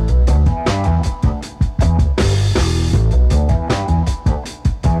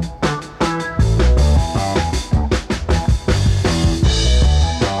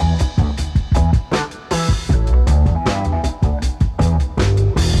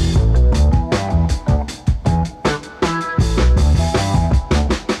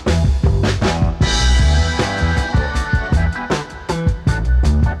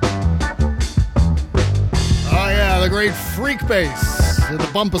 Freakbase,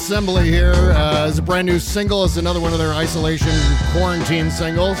 the Bump Assembly here, is a brand new single. It's another one of their isolation quarantine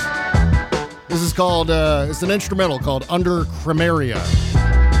singles. This is called, it's an instrumental called Under Cremeria.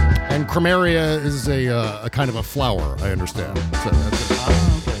 And Cremeria is a kind of a flower, I understand.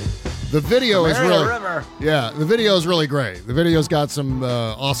 The video is really, the video is really great. The video's got some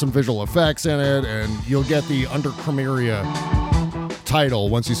awesome visual effects in it, and you'll get the Under Cremeria title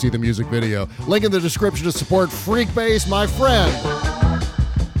once you see the music video. Link in the description to support Freakbase, my friend.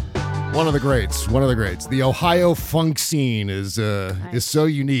 One of the greats. The Ohio funk scene is so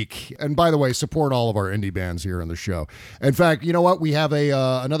unique. And by the way, support all of our indie bands here on the show. In fact, you know what? We have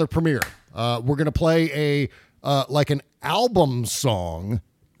another premiere. We're going to play an album song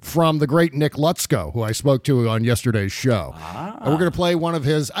from the great Nick Lutzko, who I spoke to on yesterday's show. And we're going to play one of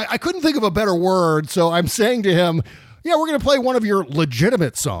his... I couldn't think of a better word, so I'm saying to him... Yeah, we're going to play one of your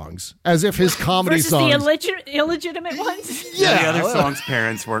legitimate songs, as if his comedy songs... Versus the illegitimate ones? Yeah. The other song's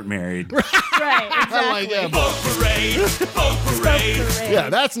parents weren't married. Right, exactly. Folk parade. Yeah,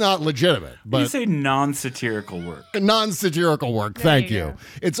 that's not legitimate. But you say non-satirical work. Non-satirical work, thank you.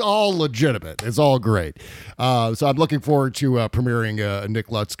 It's all legitimate. It's all great. So I'm looking forward to premiering a Nick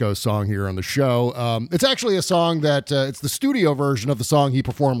Lutzko song here on the show. It's actually a song that, it's the studio version of the song he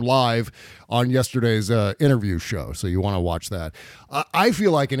performed live on yesterday's interview show. So you want to watch that. I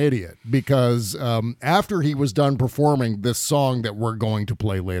feel like an idiot because after he was done performing this song that we're going to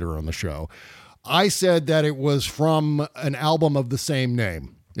play later on the show, I said that it was from an album of the same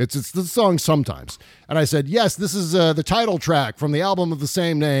name. It's the song Sometimes. And I said, yes, this is the title track from the album of the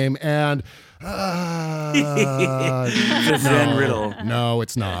same name. And Zen Riddle. No,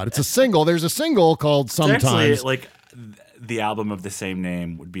 it's not. It's a single. There's a single called Sometimes. It's actually, the album of the same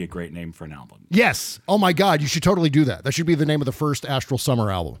name would be a great name for an album. Yes. Oh my God, you should totally do that. That should be the name of the first Astral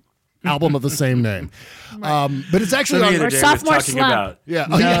Summer album. Album of the same name. But it's actually on or Sophomore Slump. Yeah.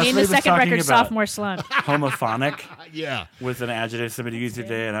 Name the second record Sophomore Slump. Homophonic. Yeah. With an adjective somebody used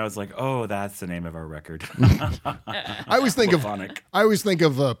today, and I was like, oh, that's the name of our record. I always think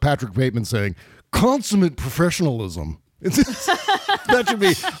of Patrick Bateman saying, consummate professionalism. That should be,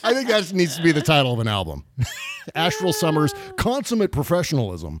 I think that needs to be the title of an album. Astral Summer's Consummate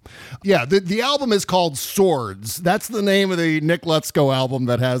Professionalism. Yeah, the album is called Swords. That's the name of the Nick Lutzko album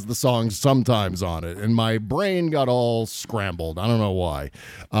that has the song Sometimes on it. And my brain got all scrambled. I don't know why.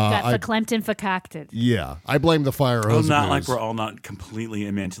 Got verklempt and fakakted. Yeah, I blame the fire hose. Not like we're all not completely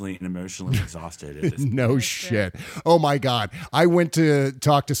mentally and emotionally exhausted at this No shit. Oh my God. I went to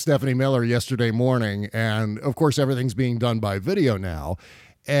talk to Stephanie Miller yesterday morning, and of course everything's being done by video now.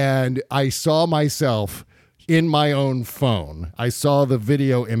 And I saw myself in my own phone. I saw the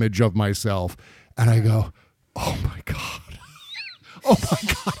video image of myself, and I go, oh my God. Oh my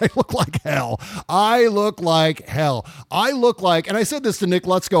God, I look like hell. I look like, and I said this to Nick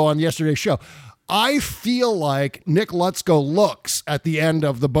Lutzko on yesterday's show, I feel like Nick Lutzko looks at the end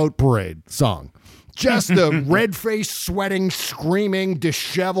of the Boat Parade song. Just the red face, sweating, screaming,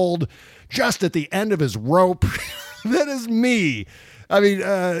 disheveled, just at the end of his rope. That is me. I mean,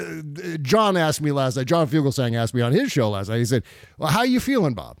 John asked me last night, John Fugelsang asked me on his show last night, he said, well, how you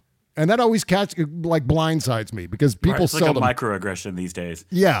feeling, Bob? And that always blindsides me because people it's seldom... like a microaggression these days.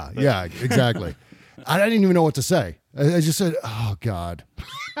 Yeah, exactly. I didn't even know what to say. I just said, oh, God.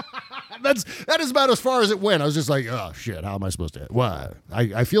 That is about as far as it went. I was just like, oh, shit, how am I supposed to... What?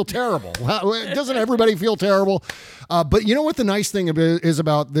 I feel terrible. Doesn't everybody feel terrible? But you know what the nice thing is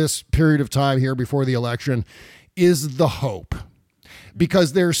about this period of time here before the election is the hope.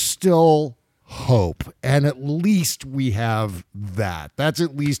 Because there's still hope. And at least we have that. That's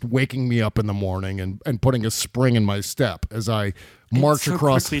at least waking me up in the morning and putting a spring in my step as I march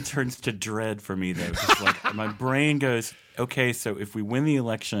across. It quickly turns to dread for me, though. It's like my brain goes, okay, so if we win the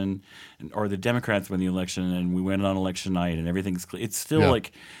election, or the Democrats win the election, and we win on election night, and everything's clear, it's still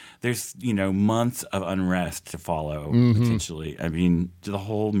like there's months of unrest to follow potentially. I mean, the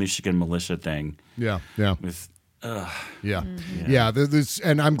whole Michigan militia thing. Yeah. With and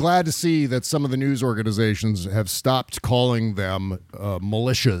I'm glad to see that some of the news organizations have stopped calling them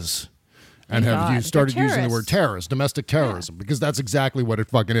militias and have started using the word terrorist, domestic terrorism, because that's exactly what it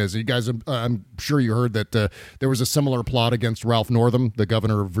fucking is. You guys, I'm sure you heard that there was a similar plot against Ralph Northam, the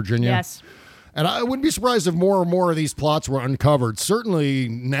governor of Virginia. Yes. And I wouldn't be surprised if more and more of these plots were uncovered, certainly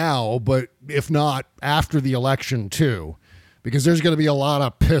now, but if not after the election too. Because there's going to be a lot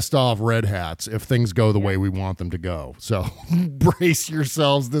of pissed off red hats if things go the way we want them to go. So brace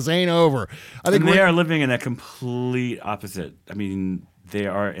yourselves. This ain't over. I think they are living in a complete opposite. I mean, they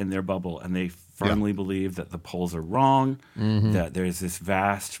are in their bubble, and they firmly believe that the polls are wrong, that there's this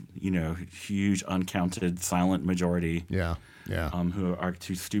vast, huge, uncounted, silent majority who are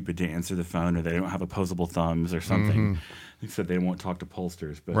too stupid to answer the phone, or they don't have opposable thumbs or something. So they won't talk to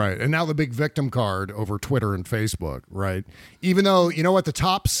pollsters. But. Right. And now the big victim card over Twitter and Facebook, right? Even though, the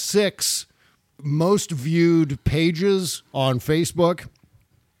top 6 most viewed pages on Facebook,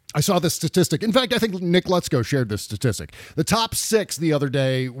 I saw this statistic. In fact, I think Nick Lutzko shared this statistic. The top 6 the other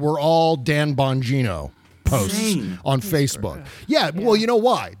day were all Dan Bongino posts on Facebook. Yeah, well, you know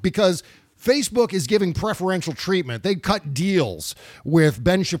why? Because Facebook is giving preferential treatment. They cut deals with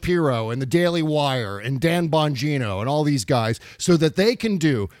Ben Shapiro and the Daily Wire and Dan Bongino and all these guys so that they can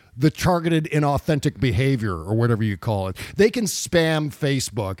do the targeted inauthentic behavior, or whatever you call it. They can spam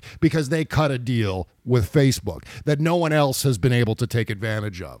Facebook because they cut a deal with Facebook that no one else has been able to take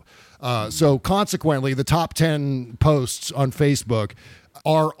advantage of. So consequently, the top 10 posts on Facebook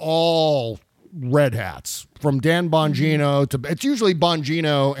are all red hats, from Dan Bongino to, it's usually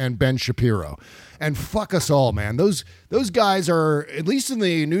Bongino and Ben Shapiro. And fuck us all, man. Those guys are, at least in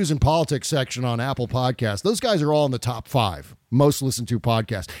the news and politics section on Apple Podcasts, those guys are all in the top 5 most listened to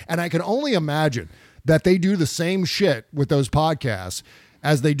podcasts. And I can only imagine that they do the same shit with those podcasts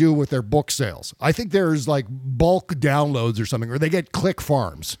as they do with their book sales. I think there's like bulk downloads or something, or they get click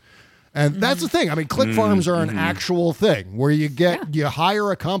farms. And that's the thing. I mean, click farms are an actual thing where you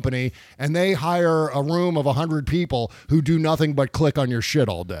hire a company and they hire a room of 100 people who do nothing but click on your shit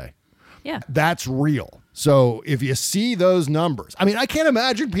all day. Yeah. That's real. So if you see those numbers, I mean, I can't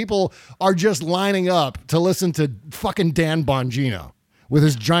imagine people are just lining up to listen to fucking Dan Bongino with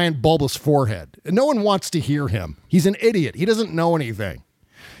his giant bulbous forehead. No one wants to hear him. He's an idiot. He doesn't know anything.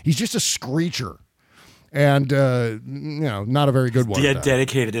 He's just a screecher. And, not a very good one. He had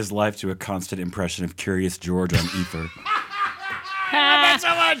dedicated his life to a constant impression of Curious George on Ether.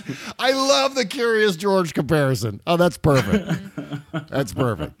 I love the Curious George comparison. Oh, that's perfect. That's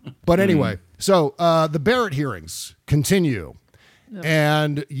perfect. But anyway, so the Barrett hearings continue. Yep.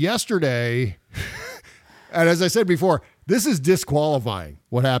 And yesterday, and as I said before, this is disqualifying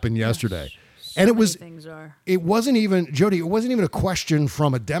what happened yesterday. And it wasn't even, Jody, it wasn't even a question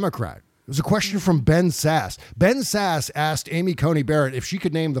from a Democrat. It was a question from Ben Sasse. Ben Sasse asked Amy Coney Barrett if she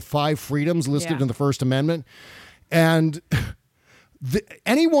could name the 5 freedoms listed in the First Amendment. And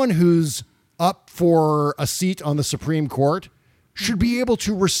anyone who's up for a seat on the Supreme Court should be able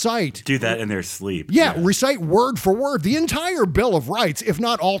to recite. Do that in their sleep. Yeah, recite word for word the entire Bill of Rights, if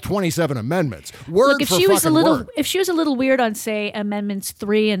not all 27 amendments. Word Look, if for she was word. If she was a little weird on, say, Amendments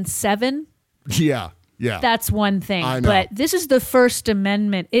 3 and 7. Yeah. That's one thing. I know. But this is the First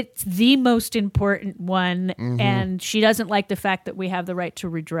Amendment. It's the most important one. And she doesn't like the fact that we have the right to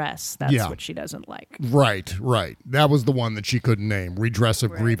redress. That's what she doesn't like. Right. That was the one that she couldn't name, redress of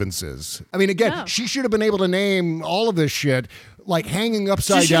grievances. I mean, again, she should have been able to name all of this shit, like hanging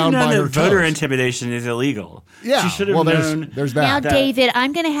upside down by her toes. Voter intimidation is illegal. Yeah, she should have known. There's that. Now, David,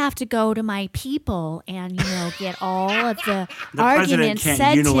 I'm going to have to go to my people and get all of the arguments said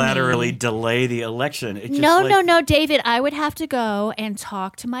to me. The president can't unilaterally delay the election. No, David. I would have to go and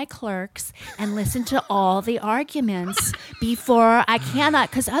talk to my clerks and listen to all the arguments before I cannot,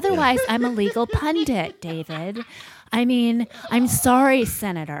 because otherwise I'm a legal pundit, David. I mean, I'm sorry,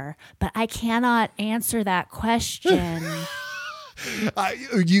 Senator, but I cannot answer that question.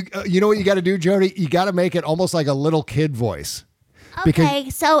 You know what you got to do, Jody? You got to make it almost like a little kid voice. Okay,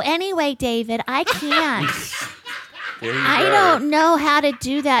 so anyway, David, I can't. I don't know how to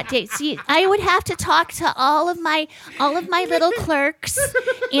do that. See, I would have to talk to all of my little clerks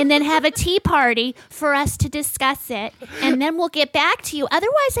and then have a tea party for us to discuss it, and then we'll get back to you.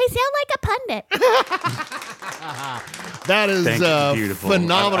 Otherwise, I sound like a pundit. That is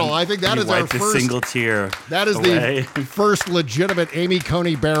phenomenal. I think that is our first single tear. That is the first legitimate Amy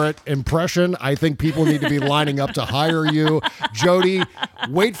Coney Barrett impression. I think people need to be lining up to hire you, Jody.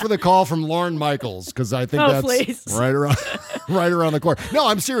 Wait for the call from Lorne Michaels, because I think that's right around the corner. No,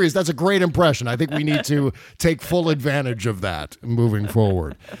 I'm serious. That's a great impression. I think we need to take full advantage of that moving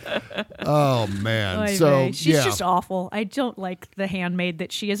forward. Oh man, she's just awful. I don't like the handmaid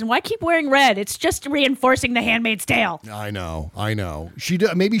that she is, and why keep wearing red? It's just reinforcing the Handmaid's Tale. I know.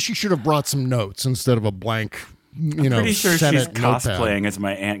 Maybe she should have brought some notes instead of a blank. I'm pretty sure Senate she's cosplaying as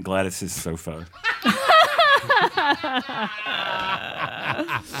my Aunt Gladys's sofa.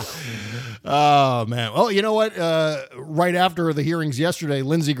 Oh man! Well, you know what? Right after the hearings yesterday,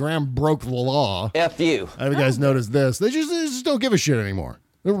 Lindsey Graham broke the law. F you. I think you guys noticed this. They just don't give a shit anymore.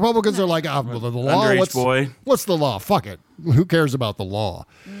 The Republicans are like, the law. Underage boy. What's the law? Fuck it. Who cares about the law?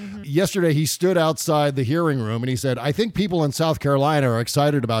 yesterday he stood outside the hearing room and he said, I think people in South Carolina are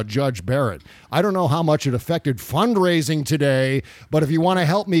excited about Judge Barrett. I don't know how much it affected fundraising today, but if you want to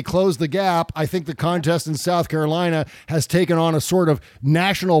help me close the gap, I think the contest in South Carolina has taken on a sort of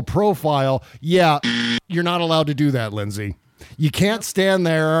national profile. Yeah, you're not allowed to do that, Lindsay. You can't stand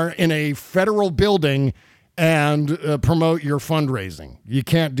there in a federal building and promote your fundraising. You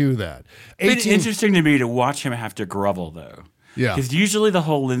can't do that. It's interesting to me to watch him have to grovel, though. Yeah, because usually the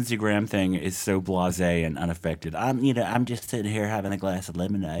whole Lindsey Graham thing is so blasé and unaffected. I'm just sitting here having a glass of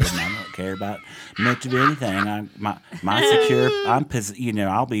lemonade, and I don't care about much of anything.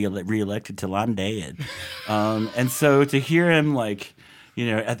 I'll be reelected till I'm dead. And so to hear him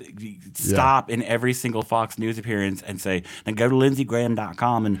stop in every single Fox News appearance and say, now go to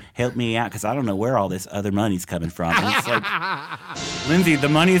lindseygraham.com and help me out because I don't know where all this other money's coming from. And it's like, Lindsey, the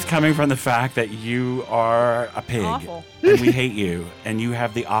money is coming from the fact that you are a pig. Awful. And we hate you and you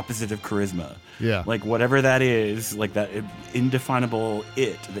have the opposite of charisma. Yeah. Like whatever that is, like that indefinable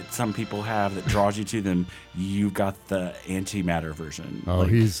it that some people have that draws you to them, you've got the antimatter version. Oh,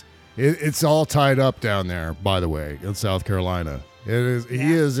 it's all tied up down there, by the way, in South Carolina. It is. Yeah.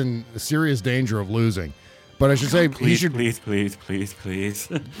 He is in serious danger of losing. But I should say please, he should please.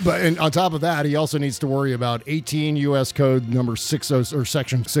 But and on top of that, he also needs to worry about 18 U.S. Code number 60 or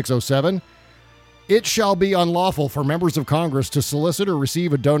section 607. It shall be unlawful for members of Congress to solicit or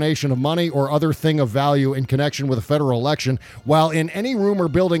receive a donation of money or other thing of value in connection with a federal election while in any room or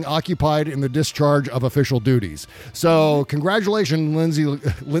building occupied in the discharge of official duties. So, congratulations,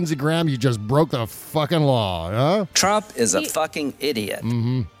 Lindsey Graham. You just broke the fucking law, huh? Trump is a fucking idiot.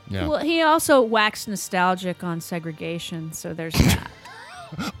 Mm-hmm. Yeah. Well, he also waxed nostalgic on segregation, so there's that.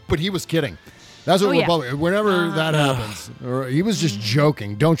 But he was kidding. That's what whenever that happens, or he was just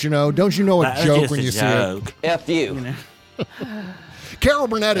joking. Don't you know? Don't you know a joke when you see it? F you. Carol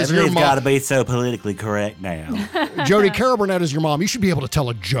Burnett is your mom. Everybody's got to be so politically correct now. Jody, Carol Burnett is your mom. You should be able to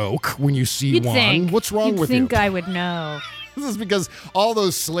tell a joke when you see one. What's wrong with you? You'd think I would know. This is because all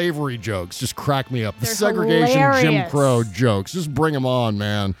those slavery jokes just crack me up. The They're segregation, hilarious. Jim Crow jokes. Just bring them on,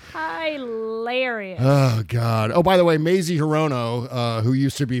 man. Hilarious. Oh, God. Oh, by the way, Mazie Hirono, who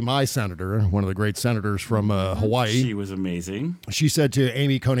used to be my senator, one of the great senators from Hawaii. She was amazing. She said to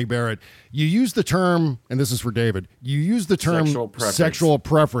Amy Coney Barrett, you use the term, and this is for David, you use the term sexual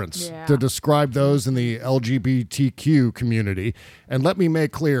preference to describe those in the LGBTQ community. And let me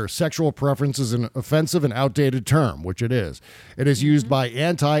make clear, sexual preference is an offensive and outdated term, which it is. It is used by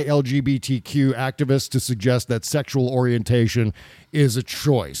anti-LGBTQ activists to suggest that sexual orientation is a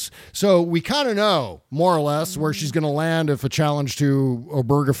choice. So we kind of know, more or less, where she's going to land if a challenge to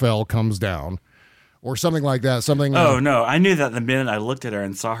Obergefell comes down. Or something like that. Oh, no. I knew that the minute I looked at her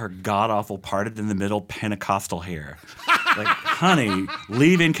and saw her god-awful parted in the middle Pentecostal hair. Like, honey,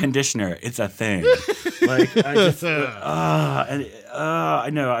 leave-in conditioner. It's a thing. Like, I just... I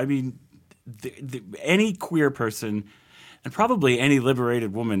know. I mean, any queer person... And probably any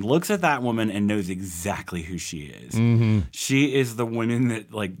liberated woman looks at that woman and knows exactly who she is. Mm-hmm. She is the woman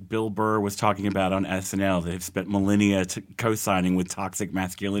that, like, Bill Burr was talking about on SNL that have spent millennia co-signing with toxic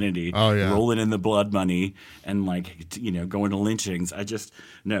masculinity, rolling in the blood money, and, like, going to lynchings.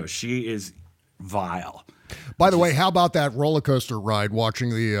 No, she is vile. By the way, how about that roller coaster ride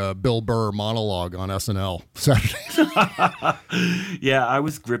watching the Bill Burr monologue on SNL Saturday? Yeah, I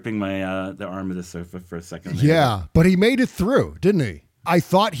was gripping my the arm of the sofa for a second there. Yeah, but he made it through, didn't he? I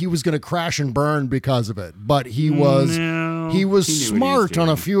thought he was going to crash and burn because of it, but he was smart on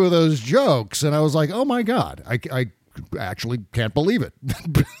a few of those jokes, and I was like, oh my God, I actually can't believe it.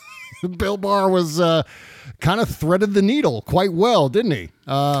 Bill Burr was kind of threaded the needle quite well, didn't he?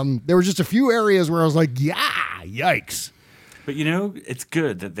 There were just a few areas where I was like, yikes. But, it's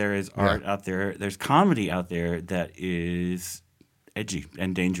good that there is art out there. There's comedy out there that is edgy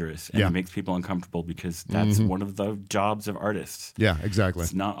and dangerous, and it makes people uncomfortable because that's one of the jobs of artists. Yeah, exactly.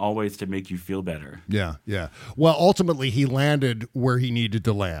 It's not always to make you feel better. Yeah. Well, ultimately, he landed where he needed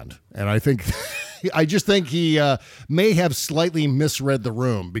to land, and I just think he may have slightly misread the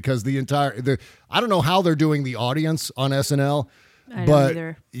room because I don't know how they're doing the audience on SNL,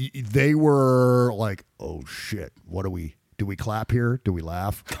 but they were like, "Oh shit, what do we clap here? Do we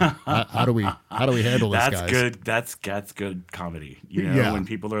laugh? How do we handle this, guys?" Good. That's good comedy. When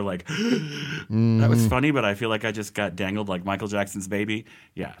people are like, "That was funny," but I feel like I just got dangled like Michael Jackson's baby.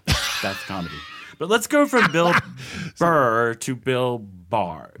 Yeah, that's comedy. But let's go from Bill Burr to Bill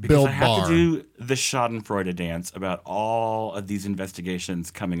Barr. Because I have to do the Schadenfreude dance about all of these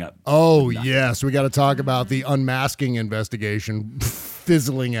investigations coming up. Oh, yes. We got to talk about the unmasking investigation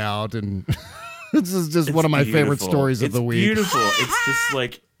fizzling out and... This is just one of my favorite stories of the week. It's beautiful. It's just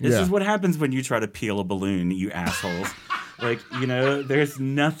like, this is what happens when you try to peel a balloon, you assholes. Like, there's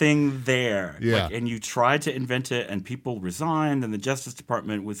nothing there. Yeah. And you tried to invent it, and people resigned, and the Justice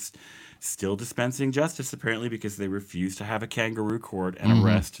Department was still dispensing justice, apparently, because they refused to have a kangaroo court and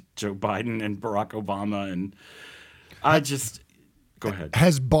arrest Joe Biden and Barack Obama. And go ahead.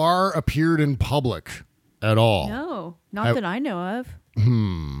 Has Barr appeared in public at all? No, not that I know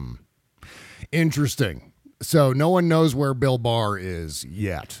of. Interesting. So no one knows where Bill Barr is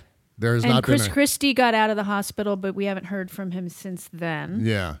yet. There's and not Chris been Christie got out of the hospital, but we haven't heard from him since then.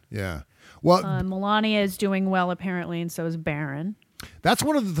 Yeah. Well, Melania is doing well, apparently, and so is Barron. That's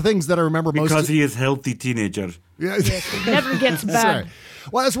one of the things that I remember most. Because he is a healthy teenager. Yeah. Yes, it never gets bad. That's right.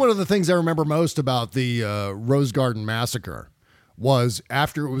 Well, that's one of the things I remember most about the Rose Garden massacre. Was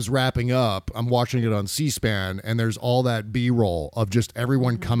after it was wrapping up, I'm watching it on C-SPAN, and there's all that B-roll of just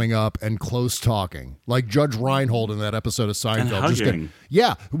everyone coming up and close talking, like Judge Reinhold in that episode of Seinfeld.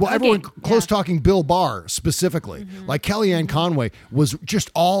 Everyone close talking Bill Barr specifically. Like Kellyanne Conway was just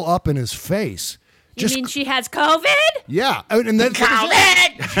all up in his face. You mean she has COVID? Yeah, and then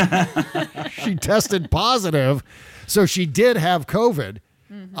COVID. She tested positive, so she did have COVID.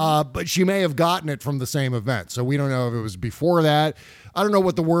 But she may have gotten it from the same event. So we don't know if it was before that. I don't know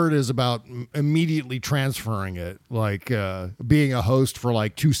what the word is about immediately transferring it, like being a host for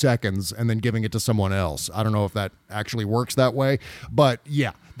like 2 seconds and then giving it to someone else. I don't know if that actually works that way. But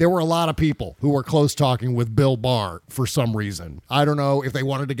yeah, there were a lot of people who were close talking with Bill Barr for some reason. I don't know if they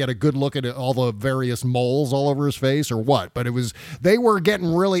wanted to get a good look at all the various moles all over his face or what, but they were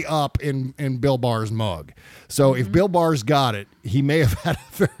getting really up in Bill Barr's mug. So if Bill Barr's got it, he may have had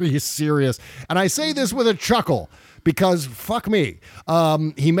a very serious, and I say this with a chuckle because fuck me,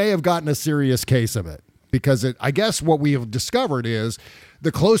 he may have gotten a serious case of it because I guess what we have discovered is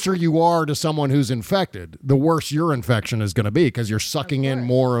the closer you are to someone who's infected, the worse your infection is going to be because you're sucking in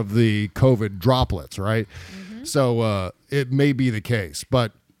more of the COVID droplets, right? So it may be the case.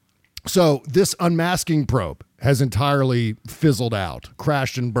 But so this unmasking probe has entirely fizzled out,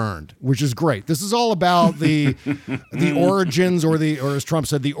 crashed and burned, which is great. This is all about the origins or as Trump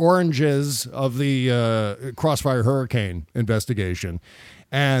said, the oranges of the Crossfire Hurricane investigation.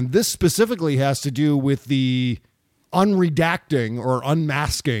 And this specifically has to do with the unredacting or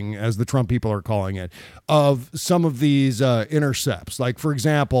unmasking, as the Trump people are calling it, of some of these intercepts. Like, for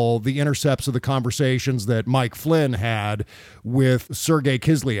example, the intercepts of the conversations that Mike Flynn had with Sergei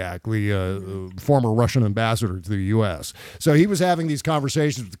Kislyak, the former Russian ambassador to the U.S. So he was having these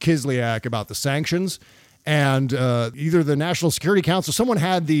conversations with Kislyak about the sanctions, and either the National Security Council, someone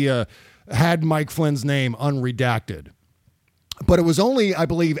had Mike Flynn's name unredacted. But it was only, I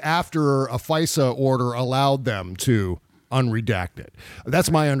believe, after a FISA order allowed them to unredact it.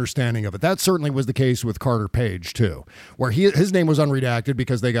 That's my understanding of it. That certainly was the case with Carter Page, too, where his name was unredacted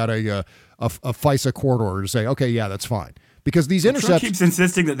because they got a FISA court order to say, okay, yeah, that's fine. Because these intercepts... Trump keeps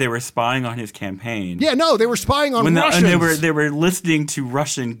insisting that they were spying on his campaign. Yeah, no, they were spying on Russians. And they were listening to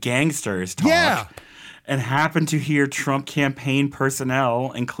Russian gangsters talk. Yeah. And happened to hear Trump campaign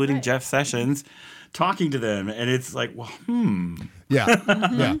personnel, including Jeff Sessions, talking to them, and it's like, well,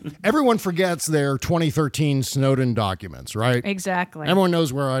 Yeah. Everyone forgets their 2013 Snowden documents, right? Exactly. Everyone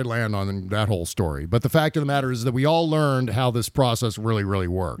knows where I land on that whole story. But the fact of the matter is that we all learned how this process really, really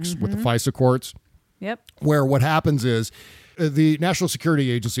works with the FISA courts. Yep. Where what happens is the National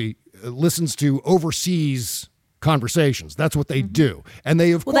Security Agency listens to overseas conversations. That's what they do. And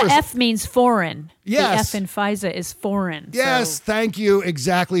they, of course... the F means foreign. Yes. The F in FISA is foreign. Yes, thank you.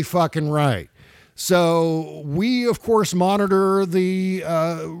 Exactly fucking right. So we, of course, monitor the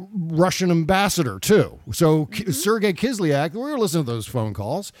Russian ambassador, too. So Sergei Kislyak, we're listening to those phone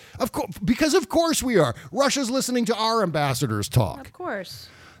calls. Because of course we are. Russia's listening to our ambassadors talk. Of course.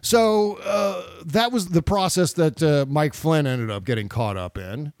 So that was the process that Mike Flynn ended up getting caught up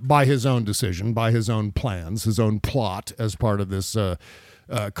in by his own decision, by his own plans, his own plot as part of this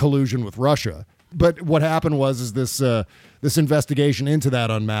collusion with Russia. But what happened was this investigation into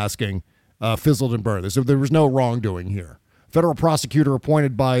that unmasking fizzled and burned. So there was no wrongdoing here. Federal prosecutor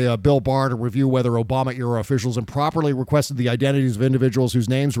appointed by Bill Barr to review whether Obama-era officials improperly requested the identities of individuals whose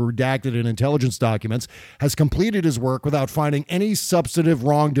names were redacted in intelligence documents has completed his work without finding any substantive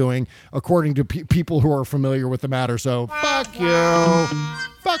wrongdoing, according to people who are familiar with the matter. So, fuck you.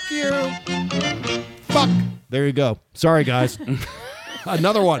 Fuck you. Fuck. There you go. Sorry, guys.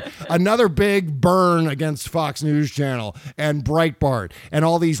 Another one. Another big burn against Fox News Channel and Breitbart and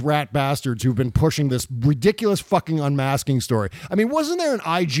all these rat bastards who've been pushing this ridiculous fucking unmasking story. I mean, wasn't there an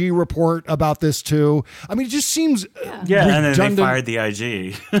IG report about this too? I mean, it just seems yeah, redundant. And then they fired the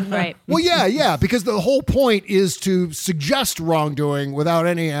IG. Right. Well, yeah, because the whole point is to suggest wrongdoing without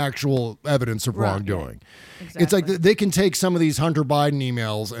any actual evidence of wrongdoing. Exactly. It's like they can take some of these Hunter Biden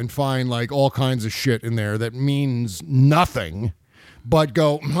emails and find like all kinds of shit in there that means nothing, but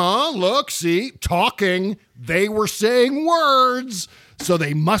go, look, see, talking, they were saying words, so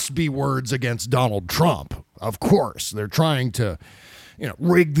they must be words against Donald Trump. Of course, they're trying to,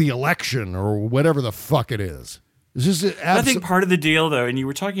 rig the election or whatever the fuck it is. It's just I think part of the deal, though, and you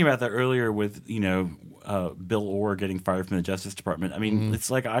were talking about that earlier with, Bill Orr getting fired from the Justice Department. I mean, it's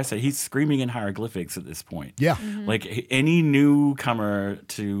like I said, he's screaming in hieroglyphics at this point. Yeah. Like any newcomer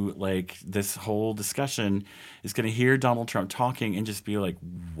to like this whole discussion is going to hear Donald Trump talking and just be like,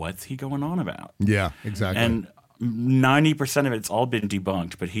 what's he going on about? Yeah, exactly. And 90% of it's all been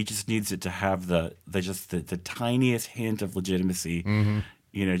debunked, but he just needs it to have the tiniest hint of legitimacy.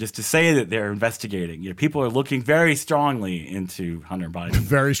 Just to say that they're investigating. People are looking very strongly into Hunter Biden.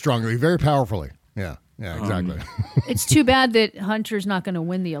 Very strongly, very powerfully. Yeah, exactly. It's too bad that Hunter's not going to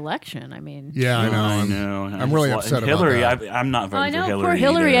win the election. I mean, yeah, I know. I'm really upset Hillary, about that. I'm not voting for Hillary. Poor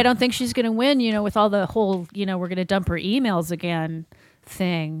Hillary. Either. I don't think she's going to win. With all the whole, we're going to dump her emails again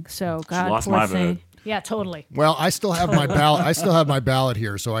thing. So God, she lost poor my thing. vote. Yeah, totally. Well, I still have my ballot. I still have my ballot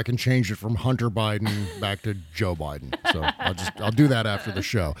here, so I can change it from Hunter Biden back to Joe Biden. So I'll do that after the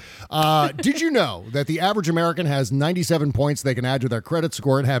show. Did you know that the average American has 97 points they can add to their credit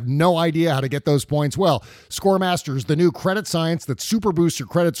score and have no idea how to get those points? Well, ScoreMaster is the new credit science that super boosts your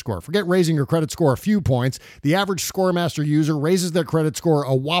credit score. Forget raising your credit score a few points. The average ScoreMaster user raises their credit score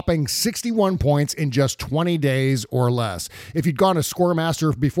a whopping 61 points in just 20 days or less. If you'd gone to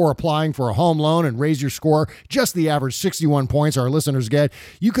ScoreMaster before applying for a home loan and raise your score just the average 61 points our listeners get,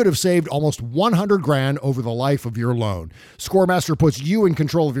 you could have saved almost $100,000 over the life of your loan. ScoreMaster puts you in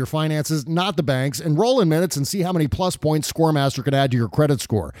control of your finances, not the banks. Enroll in minutes and see how many plus points ScoreMaster can add to your credit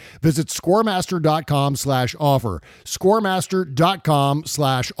score. Visit scoremaster.com/offer.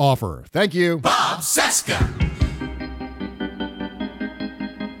 Scoremaster.com/offer. Thank you. Bob Cesca.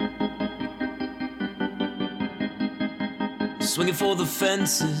 Swinging for the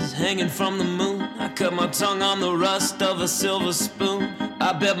fences, hanging from the moon. I cut my tongue on the rust of a silver spoon.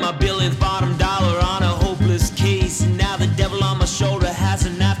 I bet my billionth bottom dollar on a hopeless case. And now the devil on my shoulder has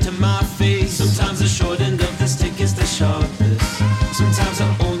a knife to my face. Sometimes the short end of the stick is the sharpest. Sometimes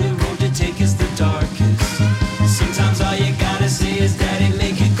the only road to take is the darkest. Sometimes all you gotta say is daddy,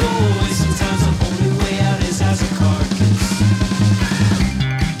 make it go away. Sometimes the only way out is as a carcass.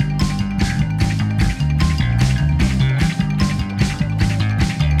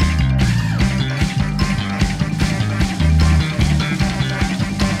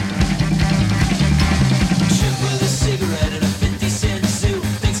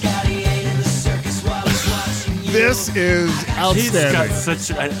 This is outstanding. He's got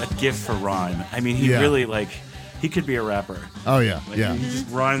such a gift for rhyme. I mean, he really he could be a rapper. Oh yeah, He just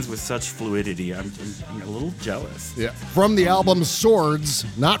rhymes with such fluidity. I'm a little jealous. Yeah. From the album Swords,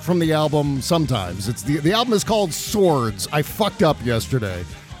 not from the album Sometimes. It's the album is called Swords. I fucked up yesterday.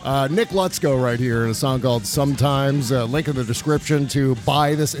 Nick Lutzko right here in a song called Sometimes. Link in the description to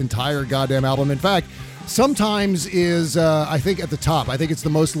buy this entire goddamn album. In fact, Sometimes is, I think, at the top. I think it's the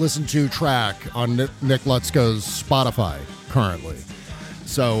most listened to track on Nick Lutzko's Spotify currently.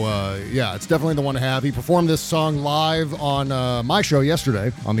 So, it's definitely the one to have. He performed this song live on my show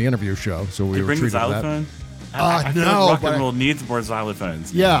yesterday, on the interview show. So we were treated to that. I feel like rock and roll needs more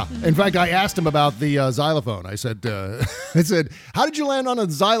xylophones. Yeah. In fact, I asked him about the xylophone. I said, how did you land on a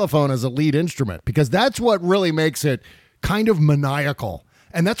xylophone as a lead instrument? Because that's what really makes it kind of maniacal.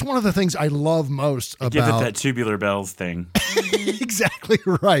 And that's one of the things I love most about... Give it that Tubular Bells thing. Exactly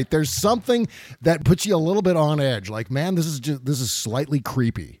right. There's something that puts you a little bit on edge. Like, man, this is slightly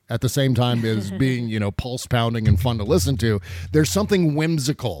creepy at the same time as being, pulse pounding and fun to listen to. There's something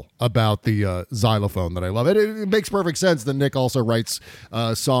whimsical about the xylophone that I love. It makes perfect sense that Nick also writes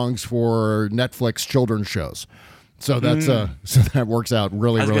songs for Netflix children's shows. So that's so that works out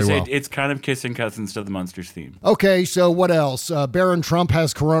really well. It's kind of kissing cousins to the Munsters theme. Okay, so what else? Barron Trump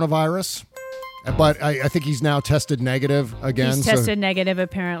has coronavirus. But I think he's now tested negative again. He's tested negative,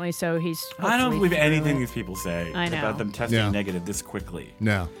 apparently, so he's... I don't believe anything these people say I know. about them testing negative this quickly.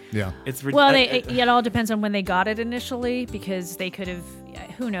 No, yeah. It's well, it all depends on when they got it initially, because they could have...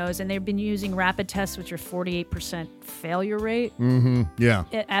 Who knows? And they've been using rapid tests, which are 48% failure rate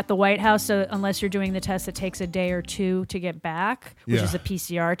at the White House. So unless you're doing the test that takes a day or two to get back, which is a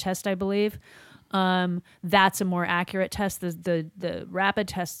PCR test, I believe, that's a more accurate test. The rapid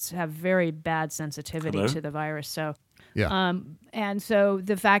tests have very bad sensitivity to the virus. So and so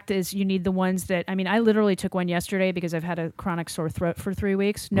the fact is, you need the ones that, I mean, I literally took one yesterday because I've had a chronic sore throat for 3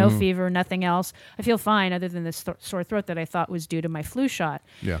 weeks. No fever, nothing else. I feel fine other than this sore throat that I thought was due to my flu shot.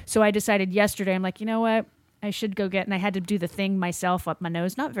 Yeah. So I decided yesterday, I'm like, you know what? I should go get, and I had to do the thing myself up my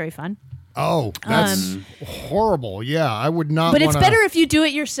nose. Not very fun. Oh, that's horrible. Yeah, I would not But it's better if you do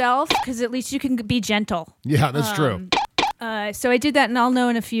it yourself, because at least you can be gentle. Yeah, that's true. So I did that, and I'll know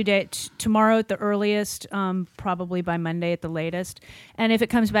in a few days. Tomorrow at the earliest, probably by Monday at the latest. And if it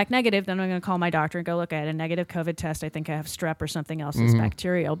comes back negative, then I'm going to call my doctor and go, look, I had a negative COVID test. I think I have strep or something else that's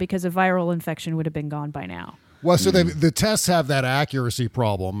bacterial, because a viral infection would have been gone by now. Well, so the tests have that accuracy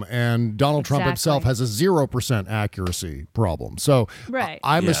problem, and Donald Trump himself has a 0% accuracy problem. So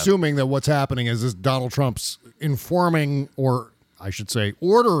I'm assuming that what's happening is Donald Trump's informing, or I should say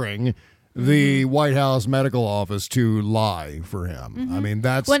ordering, the White House medical office to lie for him. I mean,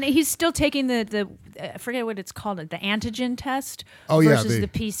 that's... When he's still taking the I forget what it's called, the antigen test versus the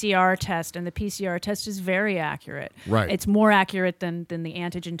PCR test, and the PCR test is very accurate. Right. It's more accurate than the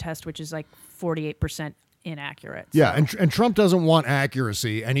antigen test, which is like 48% inaccurate. Yeah, and Trump doesn't want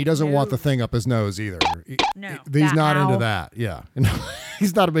accuracy, and he doesn't want the thing up his nose either. He's not into that. Yeah.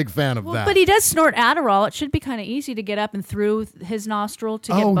 He's not a big fan of that. But he does snort Adderall. It should be kind of easy to get up and through his nostril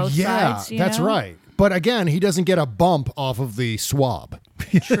to get both sides. That's right. But again, he doesn't get a bump off of the swab.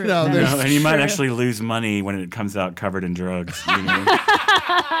 True. And he might actually lose money when it comes out covered in drugs. You know?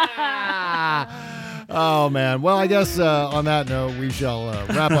 Oh, man. Well, I guess on that note, we shall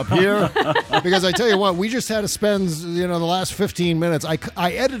wrap up here. Because I tell you what, we just had to spend, the last 15 minutes.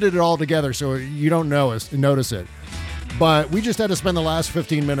 I edited it all together so you don't notice it. But we just had to spend the last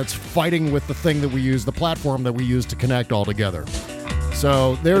 15 minutes fighting with the thing that we use, the platform that we use to connect all together.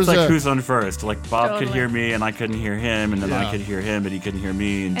 So there's it's like who's on first. Like Bob could hear me and I couldn't hear him, and then I could hear him but he couldn't hear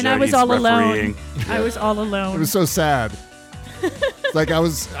me. And I was all alone. I was all alone. It was so sad. Like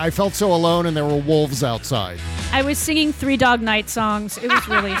I felt so alone, and there were wolves outside. I was singing Three Dog Night songs. It was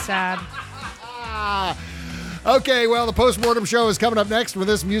really sad. Okay, well, the Postmortem Show is coming up next. When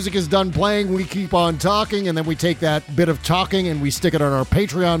this music is done playing, we keep on talking, and then we take that bit of talking and we stick it on our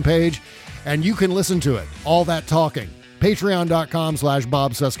Patreon page, and you can listen to it, all that talking.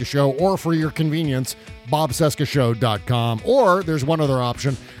 Patreon.com/Bob Cesca Show, or for your convenience, BobCescaShow.com. Or there's one other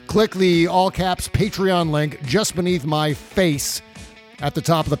option. Click the all-caps Patreon link just beneath my face at the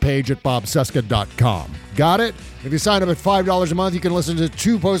top of the page at BobCesca.com. Got it? If you sign up at $5 a month, you can listen to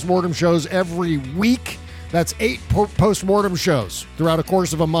 2 Postmortem shows every week. That's 8 Postmortem shows throughout a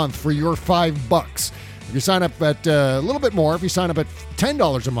course of a month for your $5. If you sign up at a little bit more, if you sign up at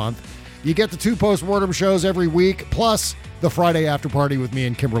 $10 a month, you get the 2 Postmortem shows every week, plus the Friday after party with me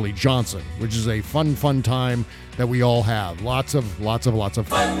and Kimberly Johnson, which is a fun time that we all have. Lots of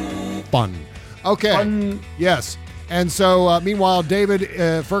fun. Okay. Fun. Yes. And so, meanwhile,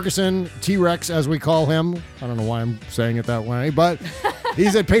 David Ferguson, T-Rex, as we call him. I don't know why I'm saying it that way, but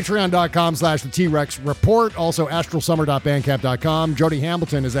he's at patreon.com/the T-Rex Report. Also, astralsummer.bandcamp.com. Jody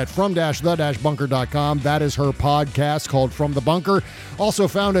Hamilton is at from-the-bunker.com. That is her podcast called From the Bunker. Also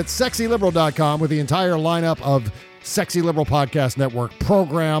found at sexyliberal.com with the entire lineup of Sexy Liberal Podcast Network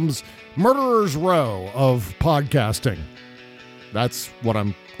programs. Murderer's Row of podcasting. That's what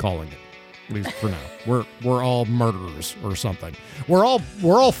I'm calling it. At least for now. We're all murderers or something. We're all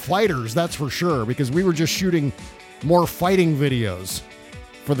fighters, that's for sure, because we were just shooting more fighting videos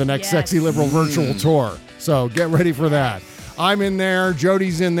for the next Sexy Liberal virtual tour. So get ready for that. I'm in there,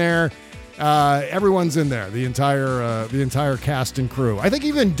 Jody's in there, everyone's in there, the entire cast and crew. I think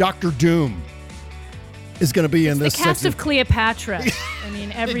even Dr. Doom is going to be in this. The cast of Cleopatra. I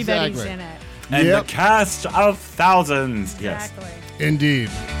mean, everybody's in it. And the cast of thousands. Exactly. Yes. Indeed.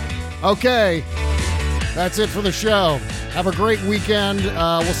 Okay, that's it for the show. Have a great weekend.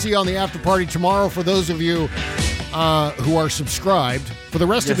 We'll see you on the after party tomorrow for those of you who are subscribed. For the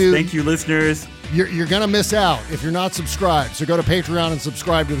rest of you, thank you, listeners. You're going to miss out if you're not subscribed. So go to Patreon and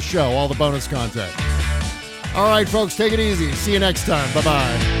subscribe to the show, all the bonus content. All right, folks, take it easy. See you next time.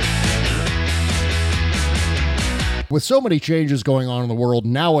 Bye-bye. With so many changes going on in the world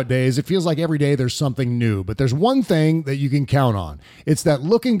nowadays, it feels like every day there's something new. But there's one thing that you can count on. It's that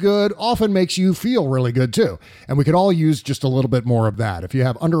looking good often makes you feel really good too. And we could all use just a little bit more of that. If you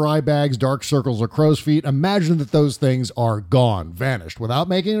have under eye bags, dark circles, or crow's feet, imagine that those things are gone, vanished, without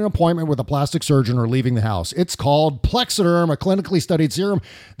making an appointment with a plastic surgeon or leaving the house. It's called Plexiderm, a clinically studied serum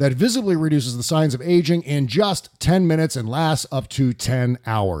that visibly reduces the signs of aging in just 10 minutes and lasts up to 10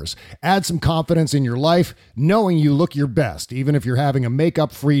 hours. Add some confidence in your life, knowing you look your best, even if you're having a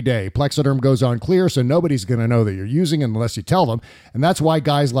makeup-free day. Plexiderm goes on clear, so nobody's going to know that you're using it unless you tell them, and that's why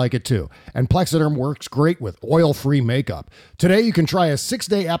guys like it too. And Plexiderm works great with oil-free makeup. Today, you can try a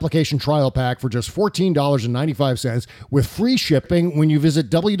 6-day application trial pack for just $14.95 with free shipping when you visit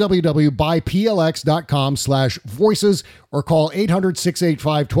www.buyplx.com/voices or call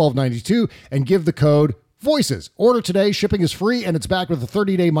 800-685-1292 and give the code VOICES. Order today. Shipping is free, and it's backed with a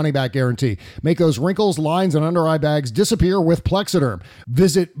 30-day money-back guarantee. Make those wrinkles, lines, and under-eye bags disappear with Plexiderm.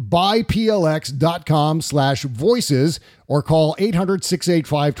 Visit buyplx.com/voices or call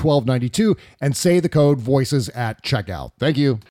 800-685-1292 and say the code VOICES at checkout. Thank you.